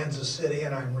University of Kansas City,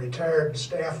 and I'm a retired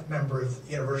staff member of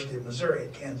the University of Missouri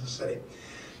at Kansas City.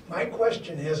 My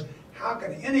question is, how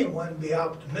can anyone be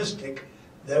optimistic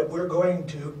that we're going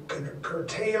to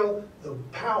curtail the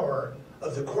power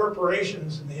of the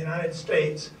corporations in the United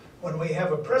States when we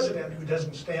have a president who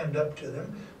doesn't stand up to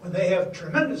them, when they have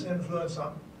tremendous influence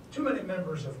on too many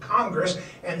members of Congress,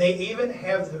 and they even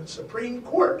have the Supreme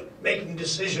Court making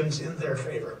decisions in their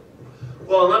favor?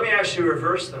 Well, let me actually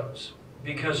reverse those,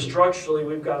 because structurally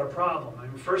we've got a problem. I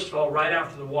mean, first of all, right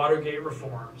after the Watergate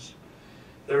reforms,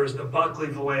 there was the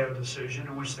Buckley-Vallejo decision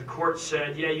in which the court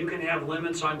said, yeah, you can have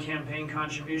limits on campaign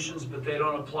contributions, but they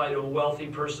don't apply to a wealthy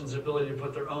person's ability to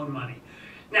put their own money.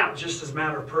 Now, just as a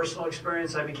matter of personal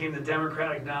experience, I became the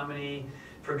Democratic nominee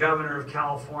for governor of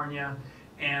California,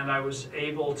 and I was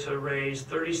able to raise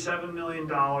 $37 million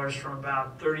from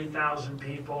about 30,000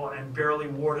 people and barely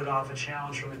warded off a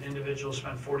challenge from an individual who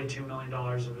spent $42 million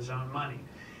of his own money.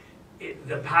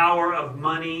 the power of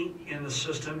money in the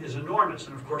system is enormous.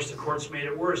 And of course, the courts made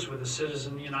it worse with the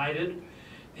Citizen United.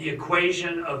 The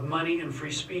equation of money and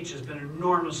free speech has been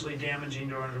enormously damaging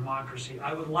to our democracy.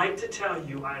 I would like to tell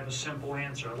you I have a simple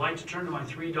answer. I'd like to turn to my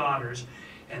 3 daughters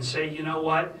and say, you know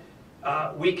what,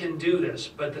 we can do this.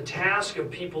 But the task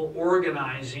of people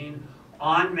organizing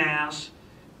en masse,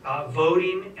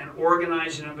 voting and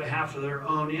organizing on behalf of their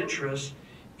own interests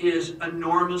is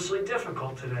enormously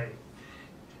difficult today.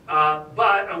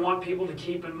 But I want people to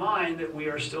keep in mind that we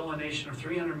are still a nation of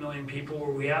 300 million people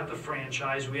where we have the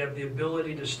franchise, we have the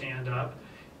ability to stand up,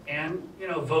 and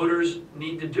voters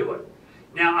need to do it.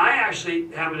 Now, I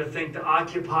actually happen to think the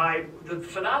Occupy, the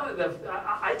phenomenon,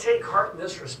 I take heart in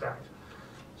this respect.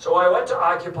 So I went to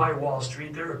Occupy Wall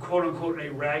Street. They're quote-unquote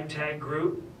a ragtag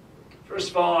group.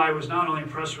 First of all, I was not only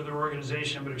impressed with their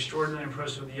organization, but extraordinarily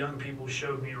impressed with the young people who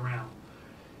showed me around.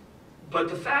 But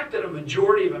the fact that a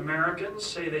majority of Americans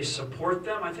say they support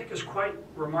them, I think is quite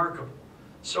remarkable.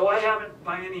 So I haven't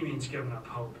by any means given up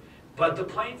hope. But the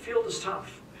playing field is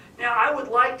tough. Now, I would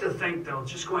like to think, though,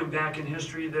 just going back in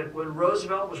history, that when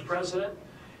Roosevelt was president,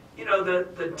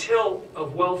 the tilt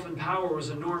of wealth and power was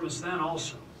enormous then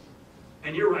also.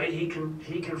 And you're right, he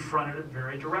confronted it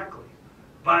very directly.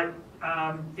 But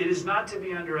it is not to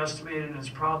be underestimated, and it's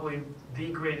probably the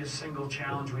greatest single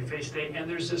challenge we face today. And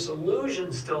there's this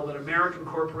illusion still that American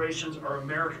corporations are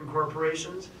American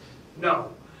corporations.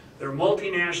 No, they're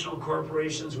multinational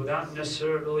corporations without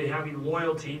necessarily having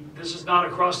loyalty. This is not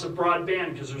across the broad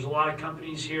band, because there's a lot of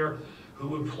companies here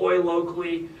who employ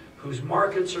locally, whose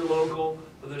markets are local.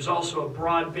 But there's also a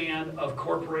broad band of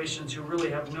corporations who really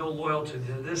have no loyalty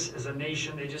to this as a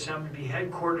nation. They just happen to be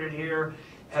headquartered here,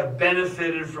 have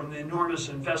benefited from the enormous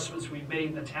investments we've made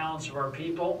in the talents of our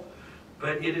people.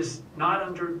 But it is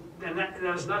not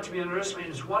that is not to be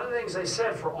underestimated. It's one of the things I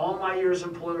said for all my years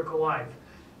in political life.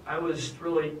 I was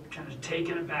really kind of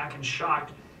taken aback and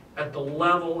shocked at the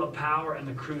level of power and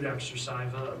the crude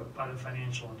exercise by the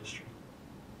financial industry.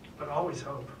 But always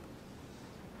hope.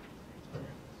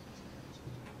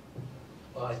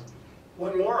 Well,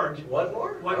 One more. one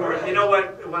more? One All more. right. You know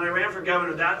what? When I ran for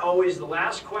governor, that always the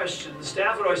last question. The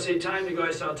staff would always say, "Time to go." I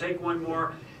said, "I'll take one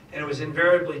more," and it was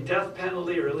invariably death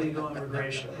penalty or illegal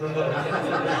immigration,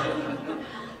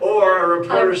 or a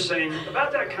reporter saying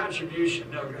about that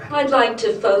contribution. No, go ahead. I'd like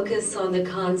to focus on the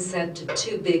concept of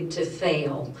too big to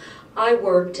fail. I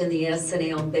worked in the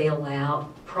S&L bailout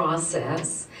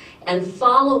process, and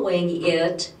following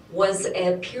it was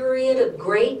a period of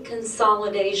great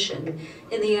consolidation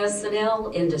in the S&L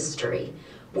industry.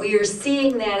 We are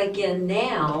seeing that again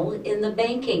now in the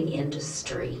banking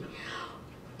industry.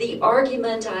 The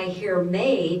argument I hear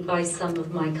made by some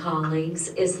of my colleagues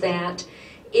is that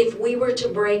if we were to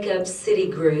break up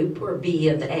Citigroup or B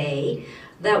of A,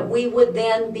 that we would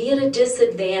then be at a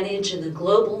disadvantage in the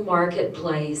global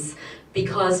marketplace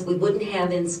because we wouldn't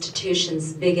have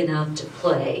institutions big enough to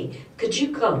play. Could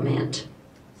you comment?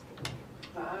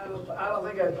 I don't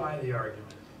think I buy the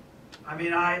argument. I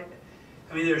mean,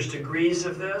 there's degrees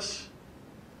of this.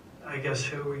 I guess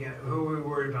who are we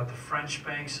worried about? The French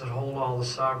banks that hold all the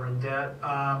sovereign debt.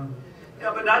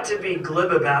 But not to be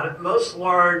glib about it, most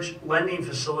large lending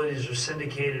facilities are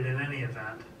syndicated in any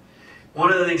event.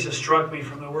 One of the things that struck me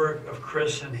from the work of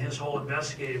Chris and his whole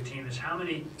investigative team is how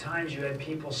many times you had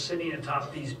people sitting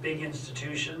atop these big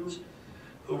institutions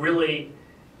who really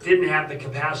didn't have the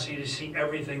capacity to see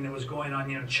everything that was going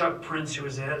on. Chuck Prince, who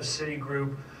was the head of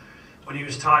Citigroup, when he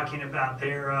was talking about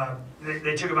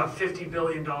they took about $50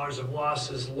 billion of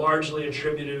losses, largely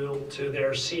attributable to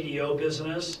their CDO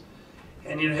business.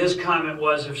 And his comment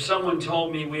was, if someone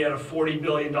told me we had a $40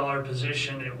 billion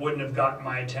position, it wouldn't have gotten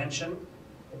my attention.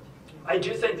 I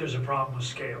do think there's a problem with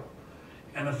scale.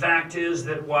 And the fact is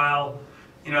that while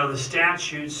the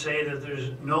statutes say that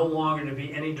there's no longer to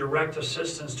be any direct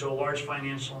assistance to a large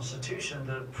financial institution,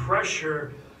 the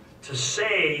pressure to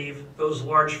save those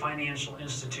large financial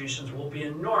institutions will be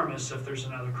enormous if there's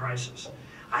another crisis.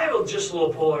 I have just a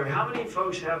little poll here. How many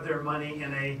folks have their money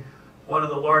in one of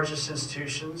the largest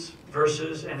institutions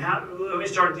versus, and let me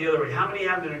start the other way. How many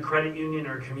have it in a credit union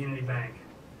or a community bank?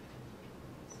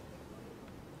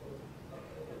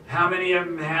 How many of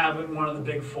them have it in one of the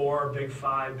big four, big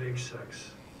five, big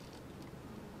six?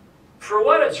 For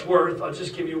what it's worth, I'll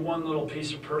just give you one little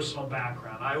piece of personal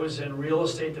background. I was in real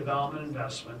estate development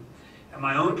investment, and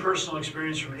my own personal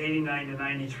experience from '89 to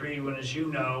 '93, when, as you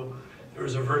know, there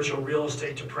was a virtual real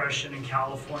estate depression in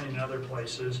California and other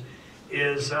places,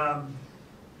 is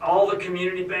all the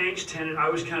community banks tended, I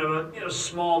was kind of a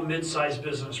small, mid-sized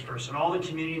business person. All the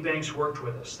community banks worked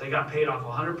with us. They got paid off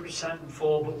 100% in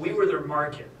full, but we were their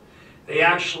market. They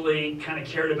actually kind of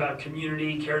cared about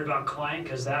community, cared about client,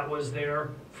 because that was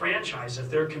their franchise. If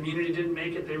their community didn't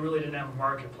make it, they really didn't have a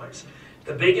marketplace.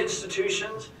 The big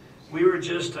institutions, we were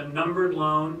just a numbered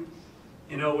loan,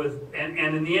 you know, and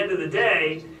in the end of the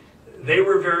day, they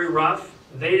were very rough.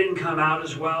 They didn't come out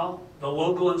as well. The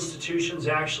local institutions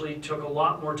actually took a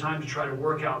lot more time to try to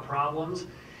work out problems.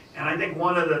 And I think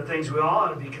one of the things we all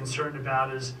ought to be concerned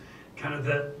about is kind of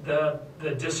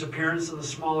the disappearance of the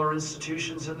smaller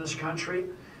institutions in this country.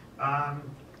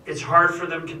 It's hard for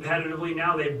them competitively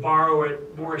now. They borrow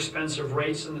at more expensive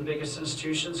rates than the biggest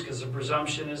institutions because the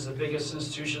presumption is the biggest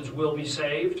institutions will be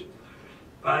saved.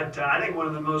 But I think one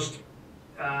of the most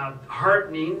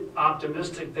heartening,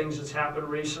 optimistic things that's happened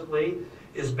recently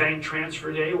is Bank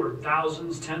Transfer Day, where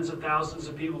thousands, tens of thousands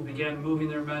of people began moving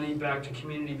their money back to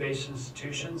community-based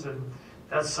institutions, and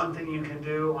that's something you can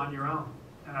do on your own.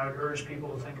 And I would urge people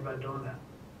to think about doing that.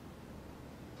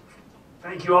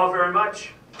 Thank you all very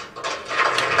much.